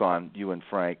book on, you and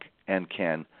Frank and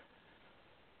Ken.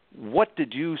 What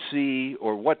did you see,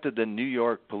 or what did the New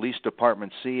York Police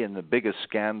Department see in the biggest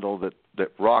scandal that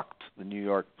rocked the New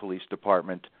York Police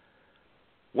Department?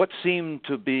 What seemed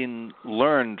to be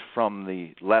learned from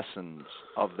the lessons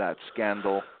of that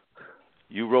scandal?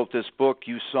 You wrote this book.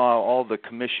 You saw all the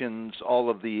commissions, all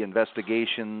of the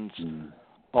investigations,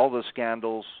 all the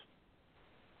scandals.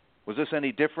 Was this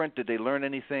any different? Did they learn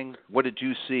anything? What did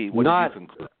you see? What did you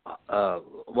conclude?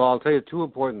 Well, I'll tell you two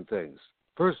important things.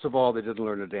 First of all, they didn't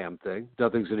learn a damn thing.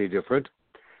 Nothing's any different.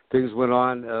 Things went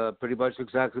on pretty much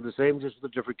exactly the same, just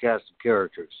with a different cast of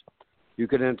characters. You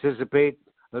can anticipate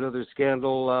another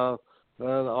scandal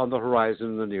on the horizon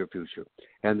in the near future,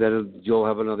 and then you'll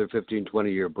have another 15,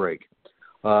 20-year break.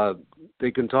 They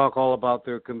can talk all about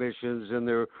their commissions and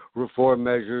their reform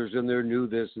measures and their new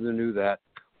this and their new that,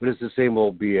 but it's the same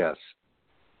old BS.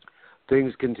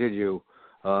 Things continue.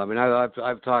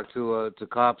 I've talked to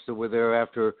cops that were there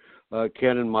after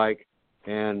Ken and Mike,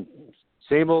 and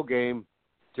same old game,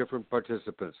 different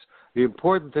participants. The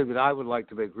important thing that I would like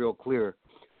to make real clear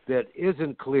that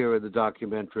isn't clear in the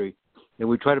documentary, and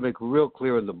we try to make real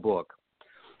clear in the book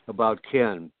about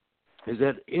Ken, is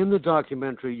that in the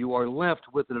documentary you are left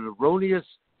with an erroneous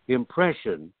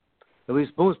impression, at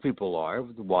least most people are,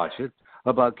 to watch it,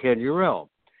 about Ken Eurell.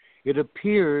 It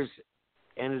appears,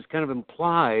 and is kind of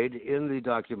implied in the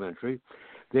documentary,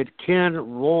 that Ken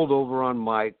rolled over on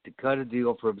Mike to cut a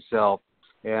deal for himself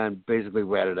and basically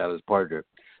ratted out his partner.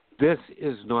 This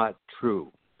is not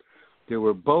true. They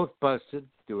were both busted.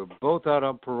 They were both out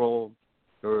on parole,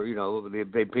 or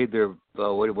they paid their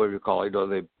what do you call it?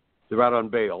 They're out on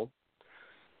bail.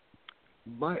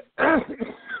 Mike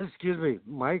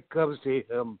comes to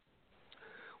him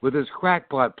with his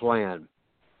crackpot plan,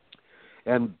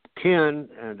 and Ken,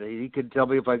 and he can tell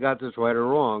me if I got this right or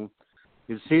wrong.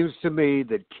 It seems to me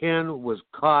that Ken was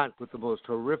caught with the most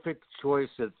horrific choice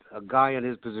that a guy in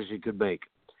his position could make.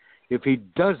 If he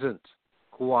doesn't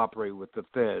cooperate with the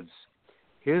feds,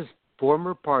 his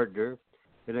former partner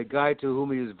and a guy to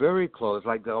whom he is very close,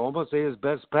 like I almost say his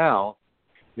best pal,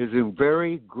 is in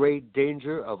very great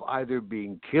danger of either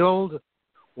being killed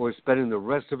or spending the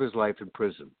rest of his life in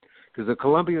prison. Because the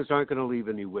Colombians aren't going to leave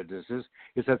any witnesses.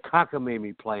 It's a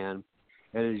cockamamie plan,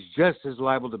 and is just as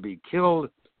liable to be killed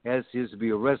as he is to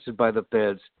be arrested by the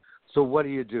feds. So what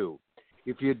do?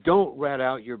 If you don't rat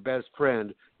out your best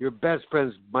friends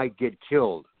might get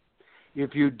killed.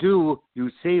 If you do, you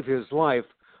save his life,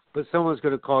 but someone's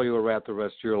going to call you a rat the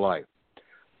rest of your life.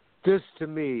 This, to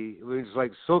me, is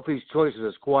like Sophie's Choice in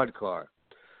a squad car.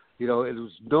 it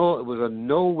was a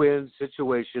no-win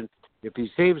situation. If he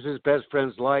saves his best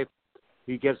friend's life,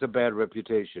 he gets a bad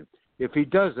reputation. If he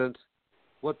doesn't,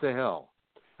 what the hell?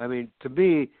 I mean, to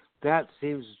me, that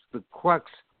seems the crux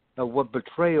of what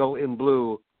Betrayal in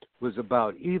Blue was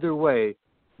about. Either way,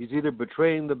 he's either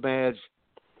betraying the badge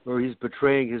or he's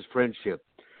betraying his friendship.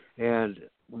 And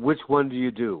which one do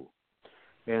you do?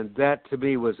 And that, to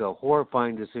me, was a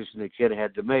horrifying decision that Ken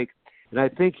had to make. And I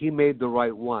think he made the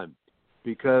right one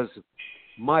because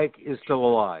Mike is still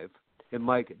alive, and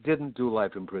Mike didn't do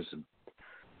life in prison.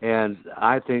 And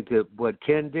I think that what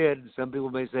Ken did, some people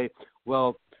may say,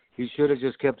 well, he should have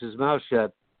just kept his mouth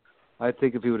shut. I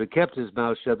think if he would have kept his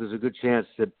mouth shut, there's a good chance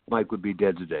that Mike would be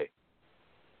dead today.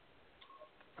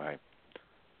 Right.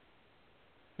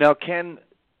 Now, Ken,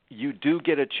 you do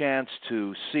get a chance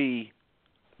to see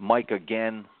Mike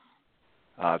again,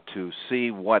 to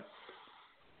see what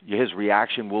his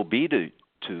reaction will be to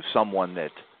someone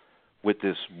that, with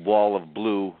this wall of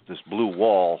blue, this blue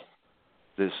wall,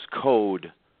 this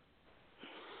code,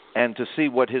 and to see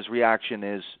what his reaction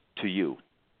is to you.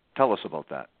 Tell us about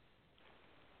that.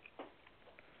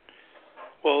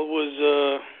 Well, it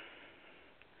was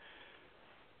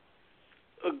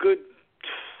a good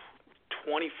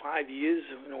 25 years.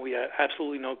 We had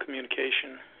absolutely no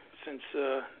communication since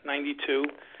 92.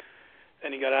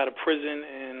 And he got out of prison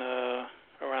in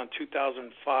around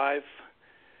 2005.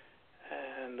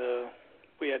 And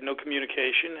we had no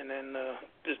communication. And then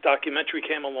this documentary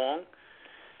came along.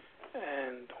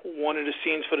 And one of the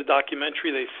scenes for the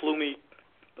documentary, they flew me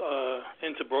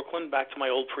into Brooklyn, back to my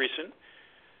old precinct.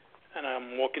 And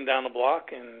I'm walking down the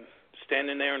block, and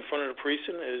standing there in front of the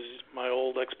precinct is my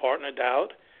old ex-partner,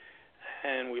 Dowd.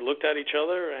 And we looked at each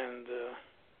other and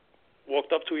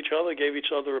walked up to each other, gave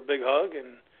each other a big hug,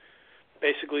 and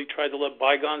basically tried to let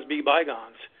bygones be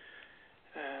bygones.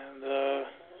 And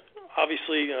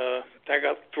obviously that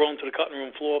got thrown to the cutting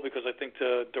room floor because I think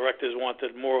the directors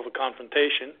wanted more of a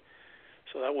confrontation.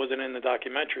 So that wasn't in the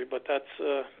documentary, but that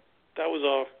was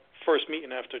our first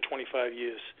meeting after 25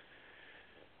 years.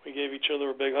 We gave each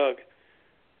other a big hug.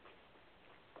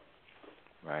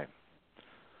 Right.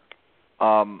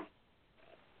 How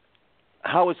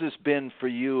has this been for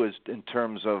you as in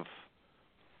terms of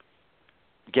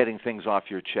getting things off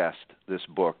your chest, this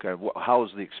book? How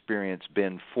has the experience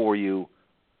been for you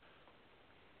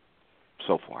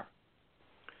so far?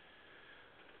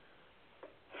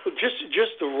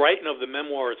 Just the writing of the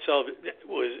memoir itself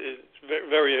is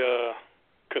very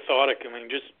cathartic. I mean,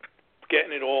 just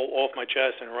getting it all off my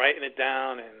chest and writing it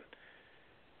down, and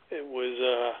it was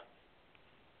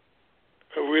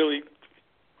a really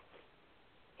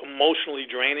emotionally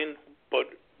draining, but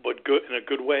good in a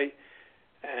good way.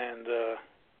 And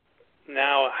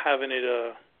now having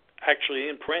it actually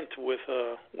in print with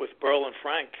Burl and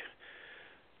Frank,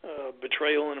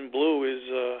 Betrayal in Blue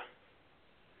is.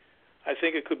 I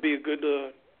think it could be a good,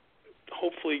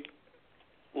 hopefully,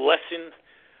 lesson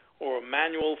or a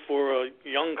manual for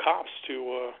young cops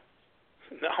to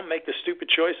not make the stupid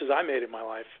choices I made in my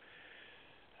life.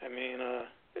 I mean,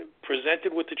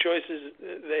 presented with the choices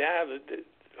they have,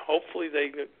 hopefully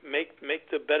they make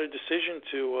the better decision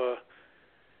to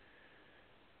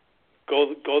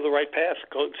go the right path,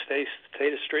 stay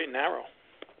the straight and narrow.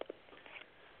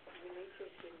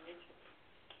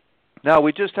 Now,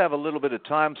 we just have a little bit of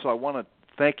time, so I want to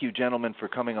thank you, gentlemen, for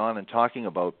coming on and talking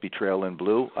about Betrayal in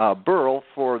Blue. Burl,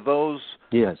 for those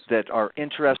that are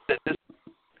interested,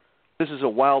 this is a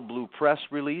Wild Blue Press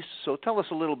release, so tell us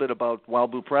a little bit about Wild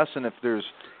Blue Press and if there's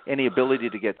any ability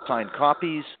to get signed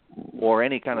copies or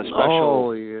any kind of special...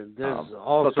 Oh, yeah. There's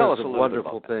all sorts of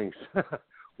wonderful things.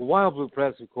 Wild Blue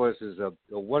Press, of course, is a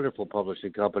wonderful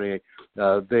publishing company.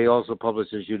 They also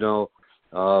publish, as you know,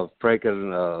 Frank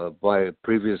and my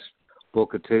previous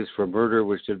book, A Taste for Murder,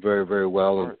 which did very, very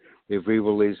well. And they've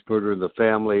re-released Murder in the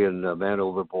Family and Man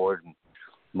Overboard. And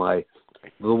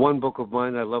the one book of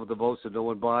mine I love the most that no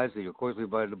one buys, that you're of course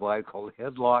invited to buy, called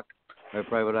Headlock, My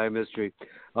Private Eye Mystery.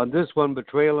 On this one,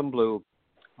 Betrayal in Blue,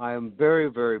 I am very,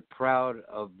 very proud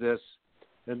of this,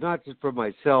 and not just for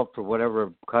myself, for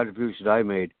whatever contribution I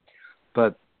made,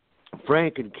 but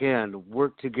Frank and Ken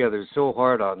worked together so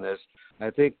hard on this.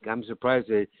 I'm surprised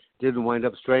they didn't wind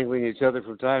up strangling each other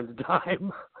from time to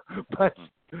time. But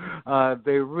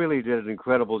they really did an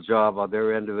incredible job on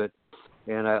their end of it.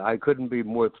 And I couldn't be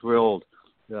more thrilled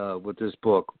with this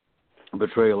book,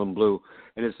 Betrayal in Blue.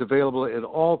 And it's available in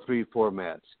all three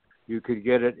formats. You could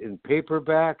get it in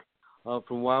paperback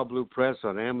from Wild Blue Press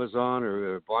on Amazon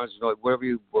or Barnes & Noble, wherever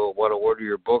you want to order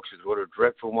your books. You can order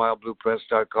direct from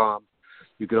wildbluepress.com.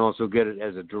 You can also get it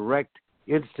as a direct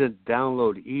instant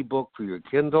download ebook for your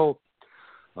Kindle.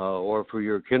 or for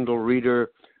your Kindle reader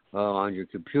on your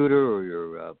computer or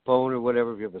your phone or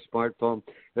whatever, if you have a smartphone.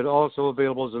 It's also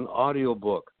available as an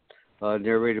audiobook,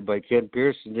 narrated by Ken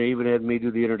Pierce, and they even had me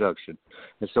do the introduction.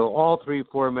 And so all three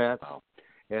formats,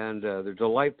 and they're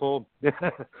delightful.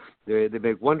 They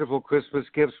make wonderful Christmas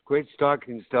gifts, great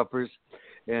stocking stuffers,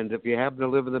 and if you happen to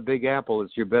live in the Big Apple,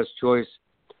 it's your best choice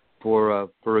for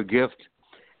a gift.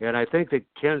 And I think that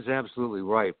Ken's absolutely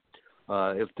right.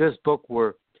 If this book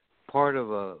were part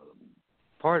of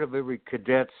every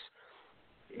cadet's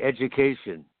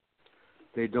education,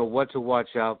 they'd know what to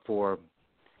watch out for,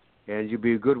 and you'd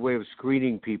be a good way of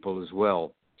screening people as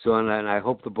well. So, and I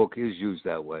hope the book is used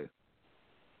that way.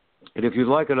 And if you'd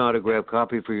like an autographed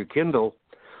copy for your Kindle,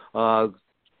 go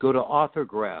to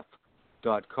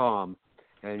authorgraph.com,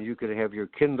 and you can have your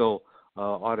Kindle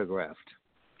autographed,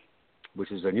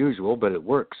 which is unusual, but it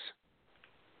works.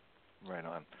 Right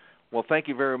on. Well, thank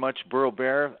you very much, Burl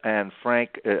Barer and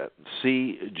Frank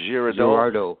C.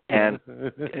 Girardot and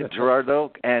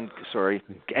Girardot and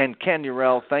Ken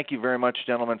Eurell. Thank you very much,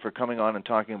 gentlemen, for coming on and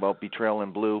talking about Betrayal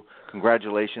in Blue.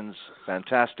 Congratulations,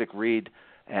 fantastic read,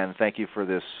 and thank you for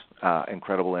this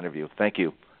incredible interview. Thank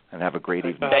you, and have a great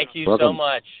evening. Thank you Welcome. so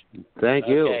much. Thank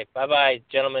you. Okay, bye-bye,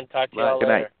 gentlemen. Talk to you all Good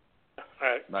later. night. All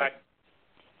right. Bye. Bye.